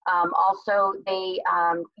 Also,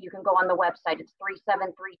 you can go on the website. It's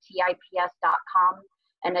 373tips.com,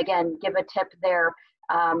 and again, give a tip there.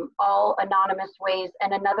 All anonymous ways.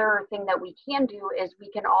 And another thing that we can do is we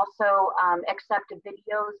can also accept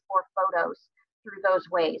videos or photos through those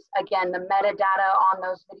ways. Again, the metadata on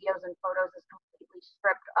those videos and photos is completely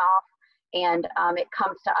stripped off, and it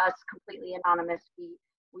comes to us completely anonymous. We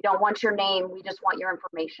don't want your name, we just want your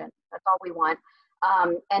information. That's all we want.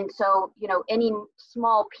 And so, you know, any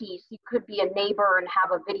small piece, you could be a neighbor and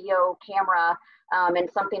have a video camera and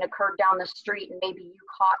something occurred down the street and maybe you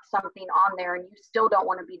caught something on there and you still don't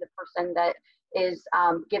want to be the person that is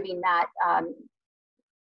giving that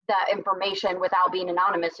that information without being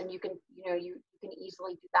anonymous, and you can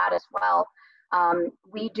easily do that as well.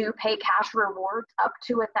 We do pay cash rewards up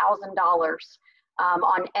to $1,000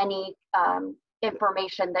 on any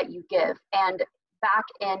information that you give. And back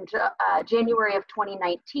in January of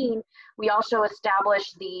 2019, we also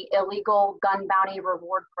established the Illegal Gun Bounty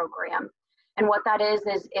Reward Program. And what that is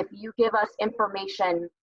if you give us information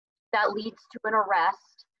that leads to an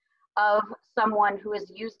arrest of someone who has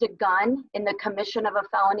used a gun in the commission of a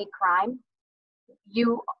felony crime,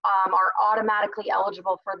 you are automatically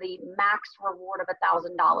eligible for the max reward of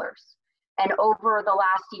 $1,000. And over the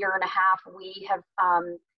last year and a half, we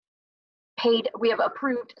have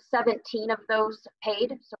approved 17 of those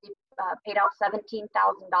paid. So we've paid out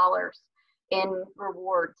 $17,000 in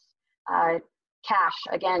rewards, cash,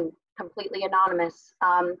 again, completely anonymous.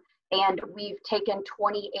 And we've taken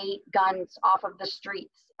 28 guns off of the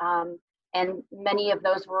streets. And many of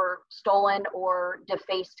those were stolen or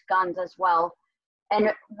defaced guns as well.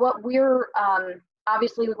 And what we're,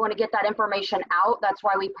 obviously we want to get that information out. That's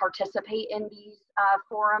why we participate in these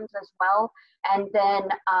forums as well. And then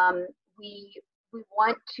we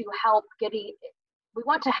want to help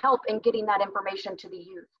in getting that information to the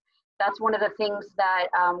youth. That's one of the things that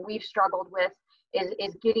we've struggled with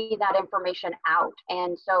is getting that information out.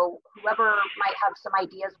 And so whoever might have some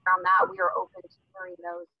ideas around that, we are open to hearing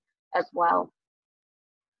those as well.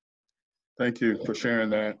 Thank you for sharing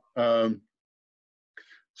that.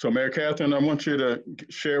 So Mayor Catherine, I want you to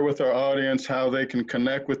share with our audience how they can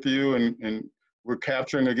connect with you, and we're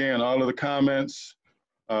capturing, again, all of the comments.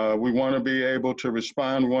 We want to be able to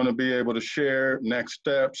respond. We want to be able to share next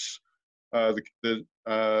steps. The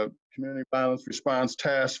Community Violence Response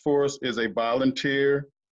Task Force is a volunteer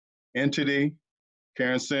entity.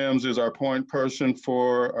 Karen Sims is our point person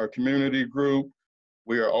for our community group.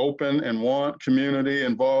 We are open and want community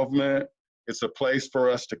involvement. It's a place for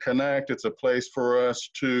us to connect. It's a place for us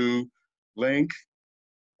to link.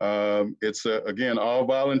 It's again, all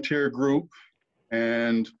volunteer group.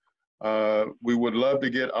 And we would love to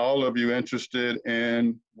get all of you interested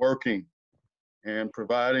in working and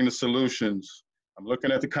providing the solutions. I'm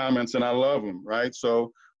looking at the comments and I love them, right?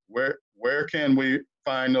 So where can we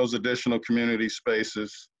find those additional community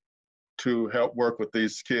spaces to help work with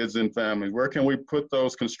these kids and families? Where can we put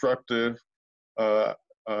those constructive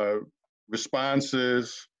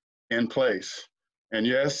responses in place? And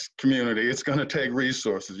yes, community, it's gonna take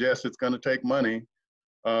resources. Yes, it's gonna take money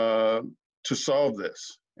to solve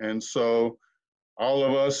this. And so all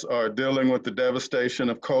of us are dealing with the devastation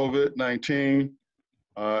of COVID-19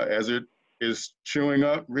 as it is chewing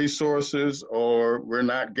up resources, or we're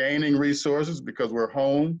not gaining resources because we're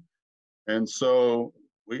home. And so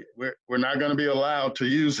we're not going to be allowed to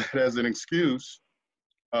use it as an excuse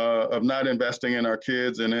of not investing in our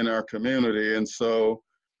kids and in our community. And so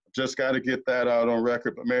just got to get that out on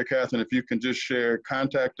record. But Mary Catherine, if you can just share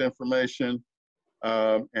contact information,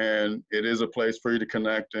 and it is a place for you to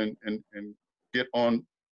connect and get on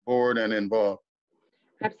board and involved.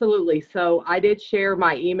 Absolutely. So I did share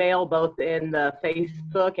my email both in the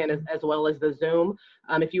Facebook and as well as the Zoom.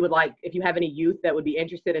 If you have any youth that would be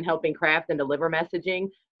interested in helping craft and deliver messaging,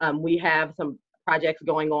 we have some projects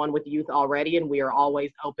going on with youth already, and we are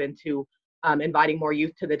always open to inviting more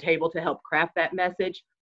youth to the table to help craft that message.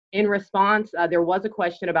 In response, there was a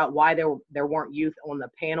question about why there weren't youth on the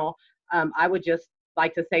panel. I would just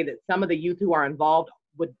like to say that some of the youth who are involved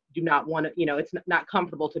do not want to, it's not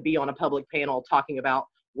comfortable to be on a public panel talking about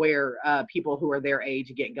where people who are their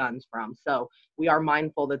age get guns from. So we are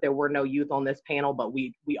mindful that there were no youth on this panel, but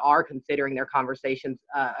we are considering their conversations,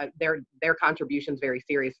 their contributions very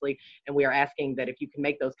seriously. And we are asking that if you can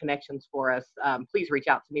make those connections for us, please reach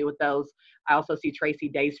out to me with those. I also see Tracy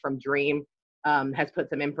Days from Dream has put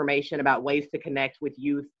some information about ways to connect with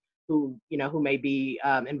youth who may be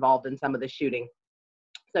involved in some of the shooting.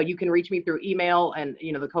 So you can reach me through email and,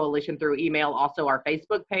 the coalition through email, also our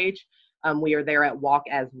Facebook page. We are there at Walk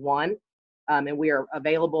as One, and we are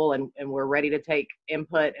available and we're ready to take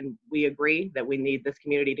input. And we agree that we need this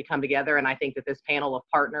community to come together. And I think that this panel of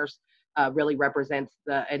partners really represents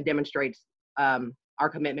and demonstrates our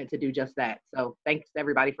commitment to do just that. So thanks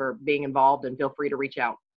everybody for being involved, and feel free to reach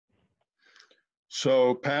out.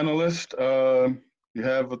 So panelists, you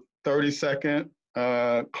have a 30-second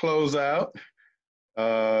closeout.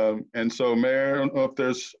 And so, Mayor, I don't know if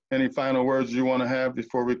there's any final words you want to have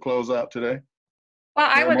before we close out today. Well,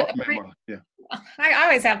 I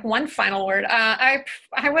always have one final word. I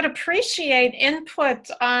would appreciate input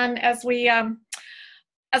on as we're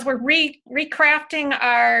recrafting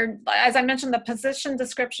our, as I mentioned, the position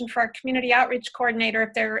description for our community outreach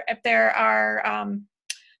coordinator. If there are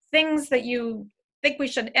things that you think we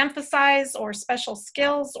should emphasize, or special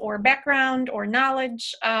skills or background or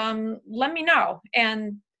knowledge, let me know.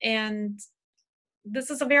 And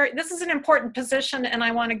this is an important position, and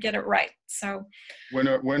I want to get it right. So when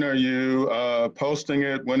are you posting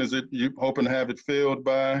it? When is it you hoping to have it filled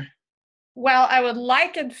by? Well, I would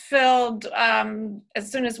like it filled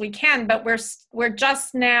as soon as we can, but we're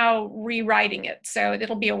just now rewriting it, so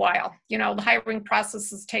it'll be a while. The hiring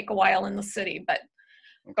processes take a while in the city, but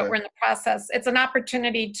we're in the process. It's an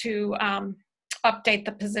opportunity to update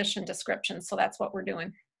the position description, so that's what we're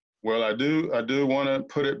doing. Well, I do want to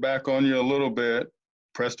put it back on you a little bit.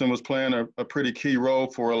 Preston was playing a pretty key role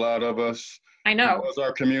for a lot of us. I know. It was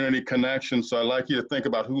our community connection, so I'd like you to think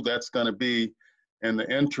about who that's going to be in the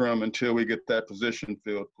interim until we get that position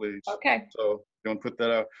filled, please. Okay. So you want to put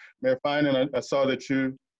that out. Mayor Finan, I saw that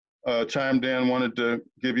you chimed in, wanted to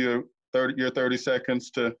give you your 30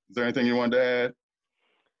 seconds to, is there anything you wanted to add?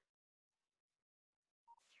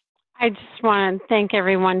 I just want to thank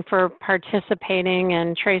everyone for participating,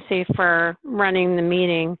 and Tracy for running the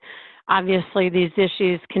meeting. Obviously, these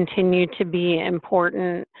issues continue to be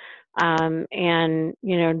important, and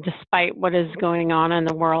despite what is going on in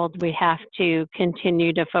the world, we have to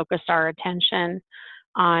continue to focus our attention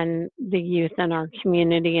on the youth in our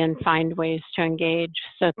community and find ways to engage.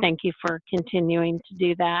 So thank you for continuing to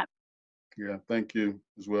do that. Yeah, thank you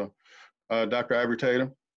as well. Dr. Ivory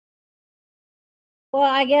Tatum. Well,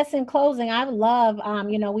 I guess in closing, I would love,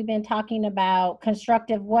 we've been talking about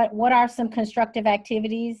constructive, what are some constructive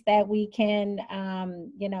activities that we can,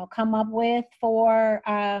 come up with for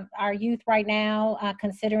our youth right now,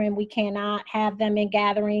 considering we cannot have them in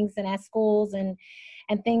gatherings and at schools and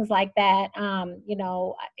and things like that. You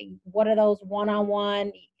know, what are those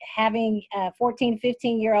one-on-one, having 14,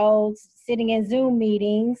 15-year-olds sitting in Zoom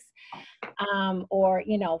meetings, or,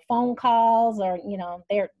 you know, phone calls, or, you know,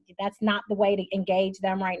 that's not the way to engage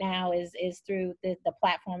them right now, is through the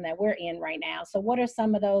platform that we're in right now. So what are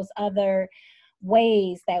some of those other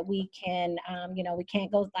ways that we can, you know, we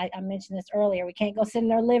can't go, I mentioned this earlier, we can't go sit in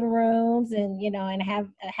their living rooms and, you know, and have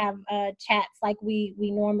chats like we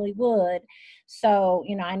normally would. So,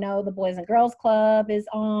 you know, I know the Boys and Girls Club is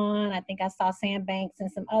on. I think I saw Sam Banks and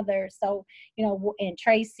some others. So, you know, and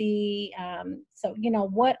Tracy. So, you know,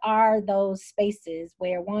 what are those spaces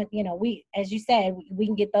where one, you know, we, as you said, we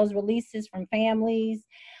can get those releases from families.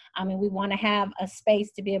 I mean, we want to have a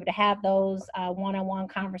space to be able to have those one-on-one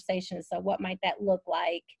conversations. So what might that look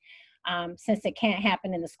like, since it can't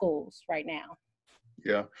happen in the schools right now?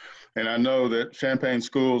 Yeah, and I know that Champaign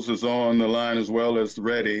Schools is on the line as well as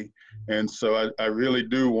Ready. And so I really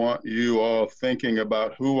do want you all thinking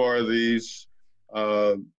about who are these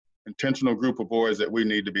intentional group of boys that we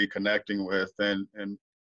need to be connecting with, and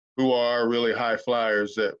who are really high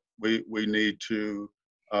flyers that we need to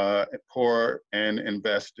pour and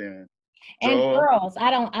invest in. And Joel? girls,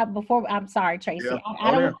 I'm sorry, Tracy. Yeah.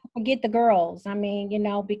 I don't want to forget the girls. I mean, you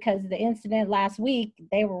know, because the incident last week,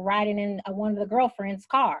 they were riding in one of the girlfriends'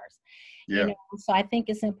 cars. Yeah. You know, so I think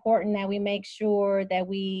it's important that we make sure that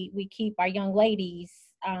we keep our young ladies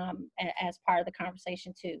as part of the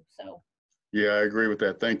conversation too. So. Yeah, I agree with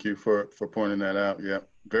that. Thank you for pointing that out. Yeah,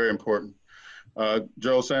 very important.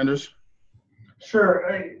 Joel Sanders?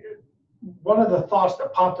 Sure. One of the thoughts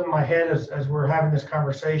that popped in my head as we're having this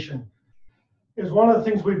conversation is one of the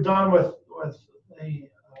things we've done with the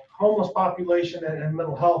homeless population and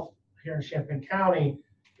mental health here in Champaign County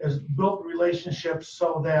is built relationships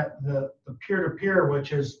so that the peer-to-peer,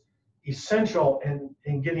 which is essential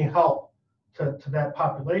in getting help to that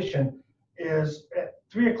population, is at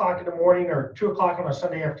 3 o'clock in the morning or 2 o'clock on a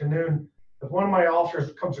Sunday afternoon. If one of my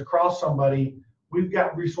officers comes across somebody, we've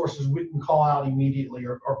got resources we can call out immediately,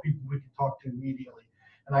 or people we can talk to immediately.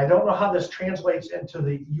 And I don't know how this translates into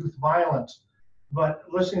the youth violence, but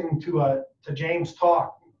listening to James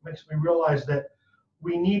talk makes me realize that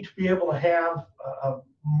we need to be able to have a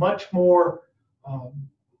much more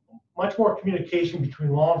communication between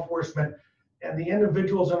law enforcement and the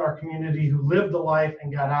individuals in our community who lived the life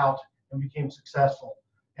and got out and became successful.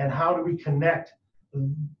 And how do we connect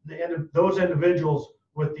those individuals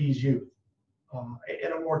with these youth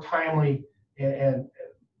in a more timely and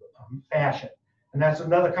fashion? And that's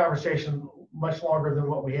another conversation much longer than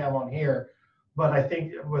what we have on here. But I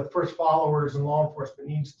think with first followers and law enforcement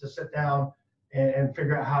needs to sit down and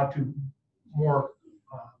figure out how to more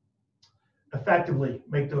effectively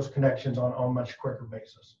make those connections on a much quicker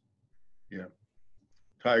basis. Yeah.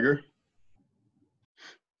 Tiger?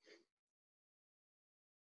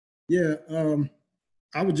 Yeah,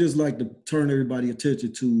 I would just like to turn everybody's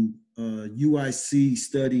attention to UIC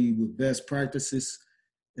study with best practices.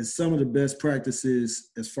 And some of the best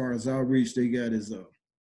practices as far as outreach they got is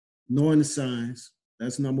knowing the signs.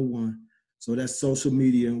 That's number one. So that's social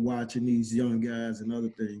media and watching these young guys and other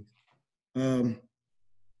things.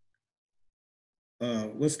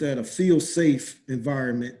 What's that? A feel safe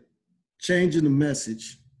environment, changing the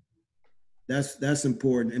message. That's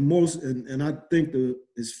important. And I think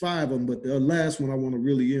there's 5 of them, but the last one I want to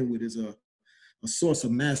really end with is a source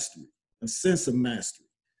of mastery, a sense of mastery.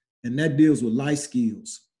 And that deals with life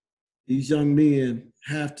skills. These young men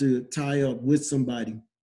have to tie up with somebody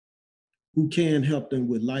who can help them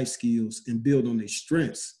with life skills and build on their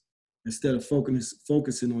strengths instead of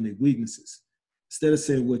focusing on their weaknesses. Instead of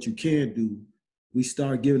saying what you can't do, we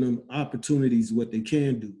start giving them opportunities, what they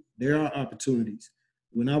can do. There are opportunities.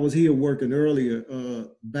 When I was here working earlier,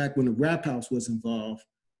 back when the Rap House was involved,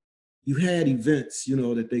 you had events, you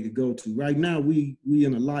know, that they could go to. Right now, we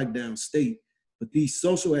in a lockdown state, but these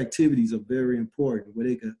social activities are very important where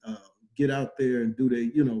they can get out there and do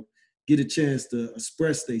get a chance to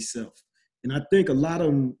express themselves. And I think a lot of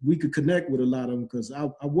them, we could connect with a lot of them because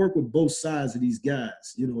I work with both sides of these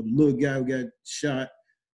guys. You know, the little guy who got shot,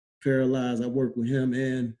 paralyzed, I work with him,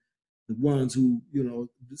 and the ones who, you know,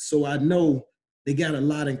 so I know they got a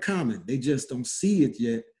lot in common. They just don't see it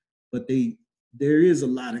yet, but there is a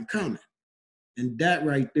lot in common. And that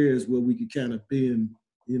right there is where we could kind of bend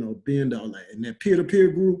all that. And that peer-to-peer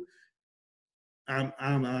group,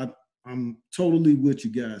 I'm totally with you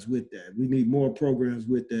guys with that. We need more programs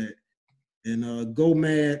with that. And Go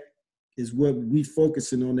Mad is what we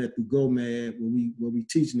focusing on that through Go Mad, where we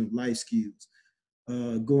teaching them life skills.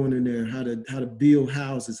 Going in there, how to build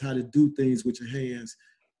houses, how to do things with your hands,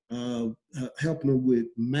 helping them with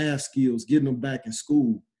math skills, getting them back in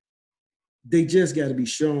school. They just got to be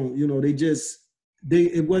shown, you know,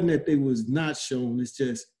 it wasn't that they was not shown, it's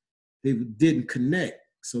just they didn't connect.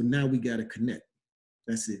 So now we got to connect.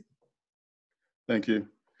 That's it. Thank you.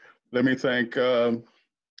 Let me thank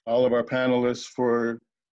all of our panelists for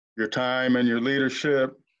your time and your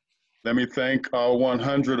leadership. Let me thank all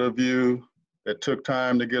 100 of you that took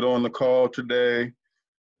time to get on the call today.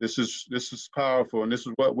 This is powerful, and this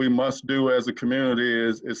is what we must do as a community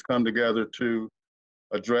is come together to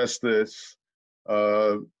address this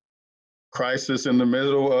crisis in the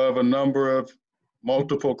middle of a number of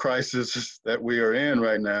multiple crises that we are in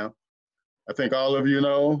right now. I think all of you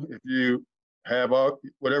know, if you have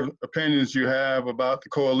whatever opinions you have about the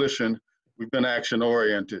coalition, we've been action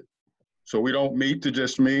oriented. So we don't meet, to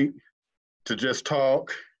just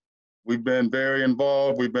talk. We've been very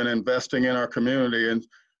involved. We've been investing in our community.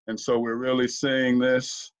 And so we're really seeing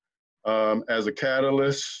this as a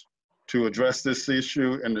catalyst to address this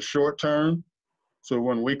issue in the short term. So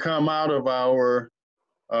when we come out of our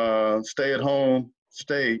stay-at-home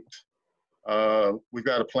state, we've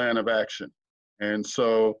got a plan of action. And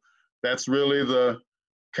so that's really the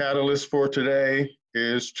catalyst for today,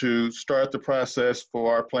 is to start the process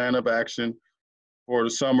for our plan of action for the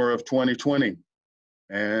summer of 2020.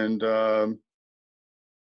 And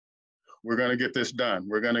we're going to get this done.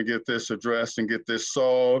 We're going to get this addressed and get this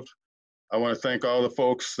solved. I want to thank all the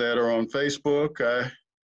folks that are on Facebook.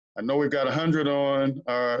 I know we've got 100 on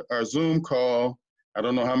our Zoom call. I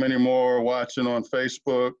don't know how many more are watching on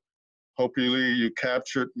Facebook. Hopefully you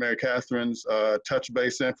captured Mary Catherine's touch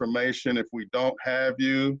base information. If we don't have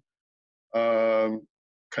you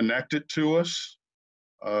connected to us,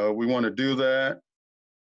 we want to do that.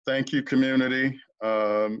 Thank you, community.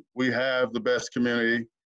 We have the best community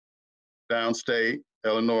downstate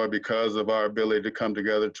Illinois because of our ability to come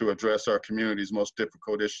together to address our community's most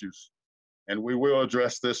difficult issues. And we will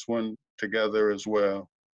address this one together as well.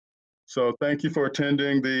 So thank you for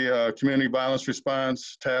attending the Community Violence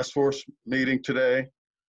Response Task Force meeting today.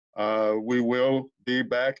 We will be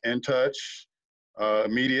back in touch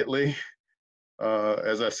immediately.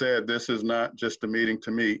 As I said, this is not just a meeting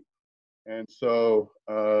to meet. And so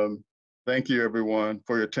thank you everyone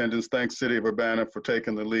for your attendance. Thanks City of Urbana for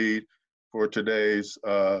taking the lead for today's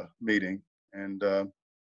meeting. And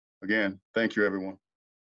again, thank you everyone.